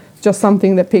 or just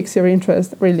something that piques your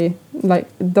interest, really.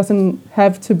 It doesn't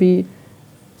have to be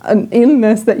an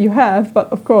illness that you have,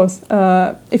 but of course,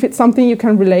 if it's something you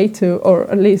can relate to, or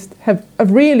at least have a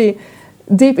really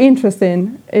deep interest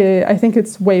in, I think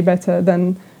it's way better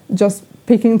than just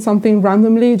picking something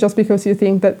randomly just because you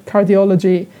think that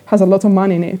cardiology has a lot of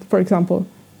money in it, for example.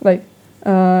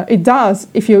 It does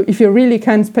if you really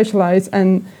can specialize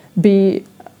and be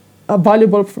a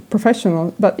valuable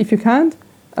professional. But if you can't,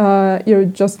 you're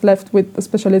just left with a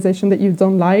specialization that you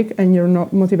don't like and you're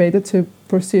not motivated to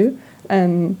pursue,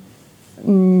 and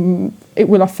it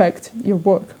will affect your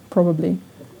work probably.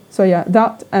 So yeah,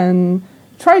 that, and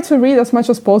try to read as much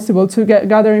as possible to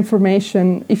gather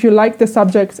information. If you like the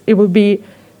subject, it will be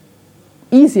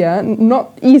easier,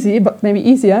 not easy, but maybe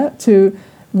easier to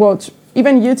watch.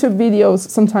 Even YouTube videos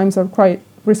sometimes are quite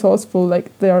resourceful,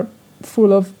 like they are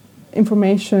full of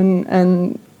information.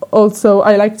 And also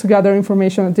I like to gather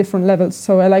information at different levels.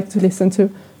 So I like to listen to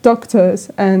doctors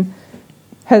and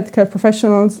healthcare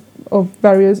professionals of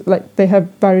various, like they have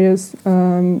various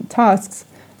tasks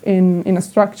in a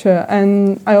structure.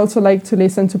 And I also like to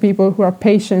listen to people who are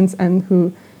patients and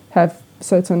who have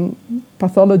certain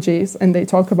pathologies and they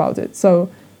talk about it. So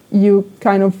you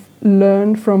kind of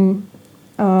learn from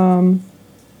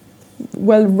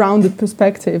well-rounded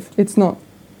perspective. It's not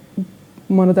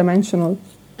monodimensional.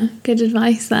 Good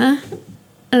advice there.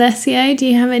 Alessio, do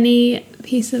you have any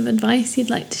piece of advice you'd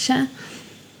like to share?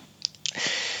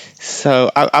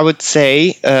 So I would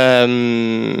say,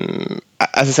 as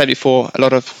I said before, a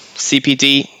lot of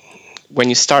CPD when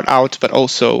you start out, but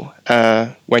also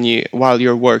while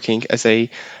you're working as a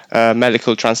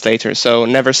medical translator. So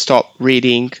never stop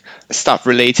reading stuff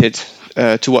related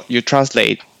to what you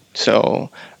translate. So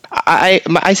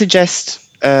I suggest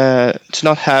to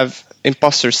not have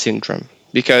imposter syndrome,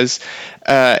 because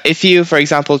if you, for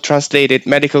example, translated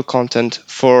medical content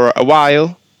for a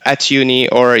while at uni,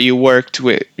 or you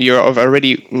have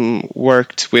already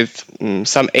worked with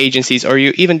some agencies, or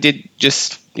you even did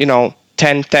just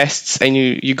 10 tests and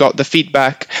you got the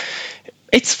feedback,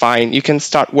 it's fine. You can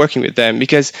start working with them,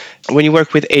 because when you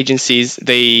work with agencies,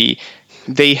 they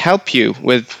help you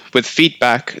with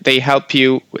feedback. They help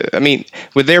you,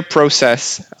 with their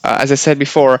process. As I said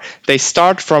before, they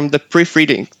start from the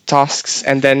proofreading tasks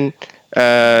and then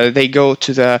they go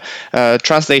to the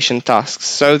translation tasks.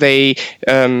 So they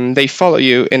follow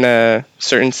you in a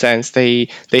certain sense. They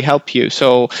help you.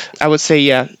 So I would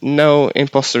say, no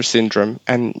imposter syndrome,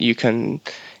 and you can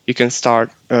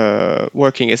start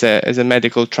working as a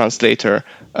medical translator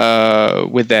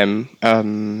with them.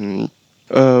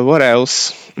 What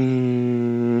else?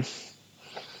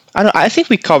 I think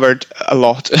we covered a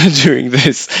lot during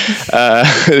this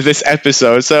this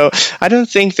episode, so I don't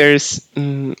think there's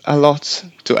a lot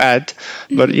to add.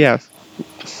 But yeah.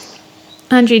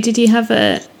 Andrew, did you have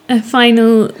a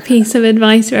final piece of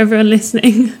advice for everyone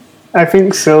listening? I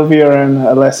think Silvia and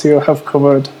Alessio have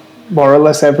covered more or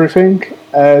less everything.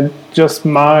 Just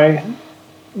my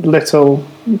little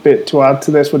bit to add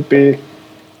to this would be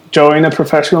join a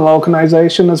professional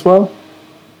organisation as well.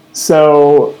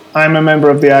 So I'm a member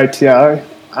of the ITI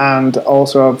and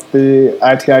also of the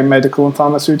ITI Medical and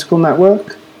Pharmaceutical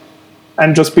Network.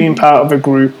 And just being part of a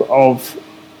group of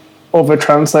other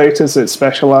translators that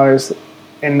specialise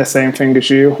in the same thing as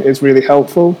you is really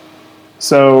helpful.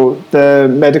 So the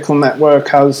medical network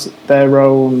has their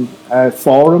own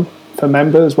forum for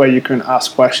members where you can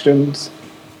ask questions,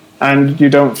 and you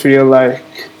don't feel like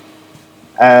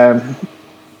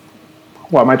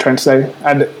what am I trying to say?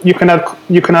 And you can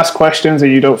ask questions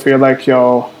and you don't feel like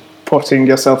you're putting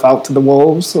yourself out to the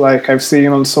wolves, like I've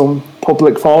seen on some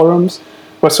public forums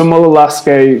where someone will ask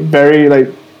a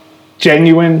very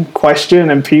genuine question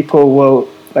and people will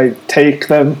take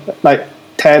them,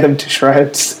 tear them to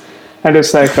shreds, and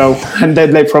it's and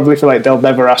then they probably feel like they'll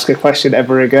never ask a question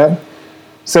ever again.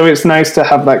 So it's nice to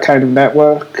have that kind of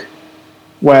network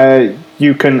where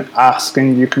you can ask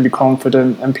and you can be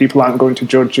confident and people aren't going to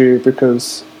judge you,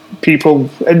 because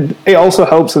and it also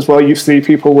helps as well, you see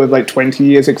people with 20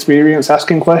 years experience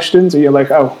asking questions and you're like,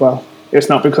 oh, well, it's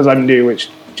not because I'm new, it's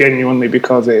genuinely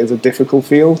because it is a difficult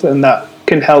field, and that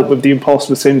can help with the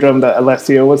imposter syndrome that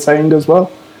Alessio was saying as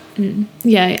well.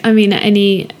 Yeah, at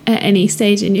any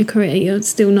stage in your career, you're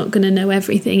still not going to know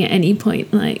everything at any point.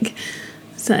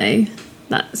 So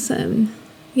that's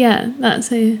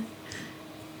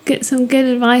get some good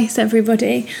advice,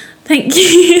 everybody. Thank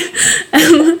you.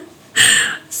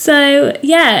 So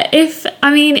yeah, if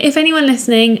anyone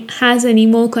listening has any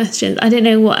more questions, I don't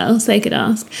know what else they could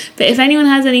ask, but if anyone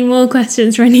has any more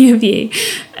questions for any of you,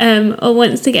 or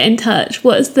wants to get in touch,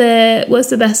 what's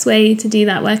the best way to do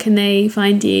that? Where can they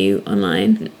find you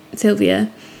online,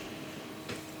 Silvia?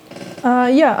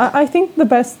 I think the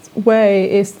best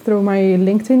way is through my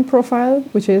LinkedIn profile,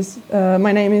 which is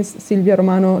my name is Silvia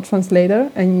Romano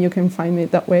Translator, and you can find me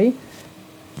that way.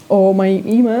 Or my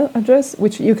email address,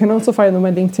 which you can also find on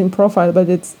my LinkedIn profile, but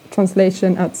it's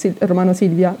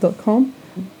translation@romanosilvia.com.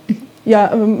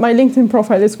 my LinkedIn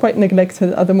profile is quite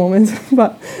neglected at the moment,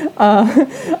 but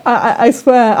I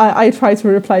swear I try to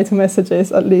reply to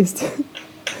messages at least.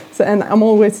 So, and I'm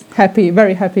always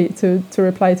very happy to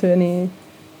reply to any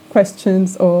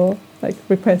questions or like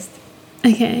requests.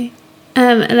 Okay.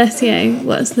 Alessio,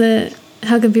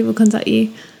 how can people contact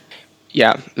you?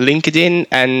 Yeah, LinkedIn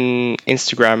and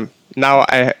Instagram. Now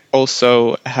I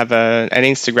also have an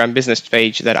Instagram business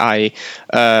page that I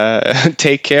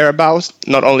take care about,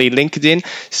 not only LinkedIn.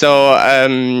 So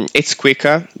it's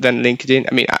quicker than LinkedIn.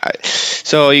 I mean,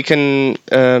 so you can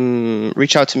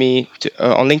reach out to me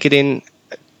on LinkedIn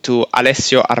to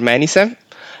Alessio Armenise,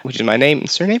 which is my name and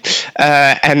surname,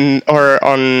 or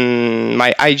on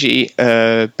my IG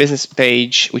business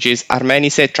page, which is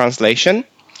Armenise Translation.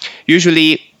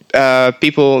 Usually,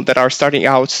 people that are starting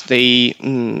out, they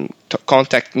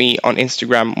contact me on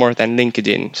Instagram more than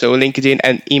LinkedIn. So LinkedIn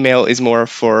and email is more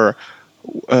for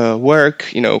work,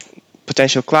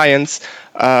 potential clients,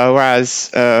 whereas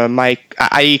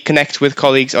I connect with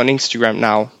colleagues on Instagram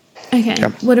now. Okay. Yeah.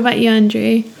 What about you,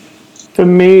 Andrew? For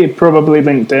me, probably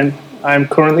LinkedIn. I'm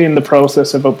currently in the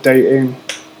process of updating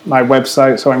my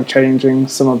website, so I'm changing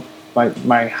some of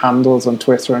my handles on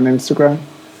Twitter and Instagram.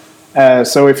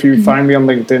 So if you find me on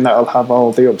LinkedIn, that'll have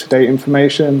all the up-to-date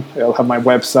information. It'll have my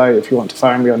website if you want to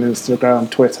find me on Instagram,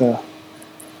 Twitter,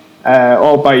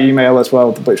 or by email as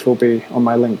well, which will be on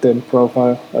my LinkedIn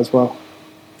profile as well.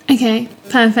 Okay,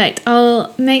 perfect.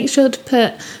 I'll make sure to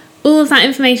put all of that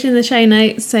information in the show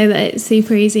notes so that it's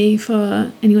super easy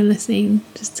for anyone listening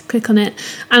just to click on it.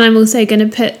 And I'm also going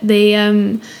to put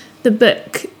the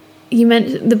book. You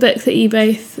mentioned the book that you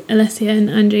both, Alessio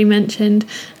and Andrew, mentioned,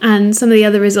 and some of the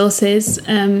other resources.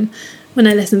 When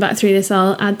I listen back through this,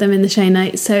 I'll add them in the show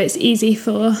notes so it's easy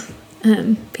for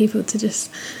people to just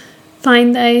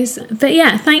find those. But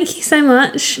yeah, thank you so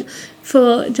much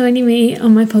for joining me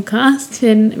on my podcast. It's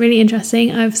been really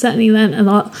interesting. I've certainly learned a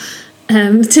lot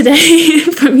today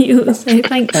from you all. So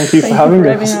thank you for having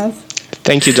us.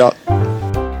 Thank you, Dot.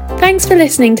 Thanks for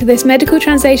listening to this medical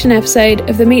translation episode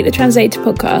of the Meet the Translator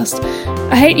podcast.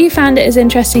 I hope you found it as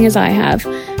interesting as I have.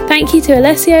 Thank you to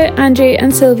Alessio, Andrew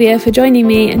and Sylvia for joining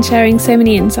me and sharing so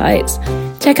many insights.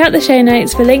 Check out the show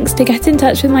notes for links to get in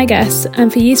touch with my guests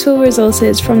and for useful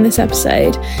resources from this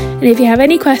episode. And if you have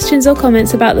any questions or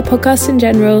comments about the podcast in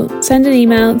general, send an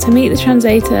email to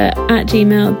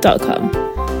meetthetranslator@gmail.com.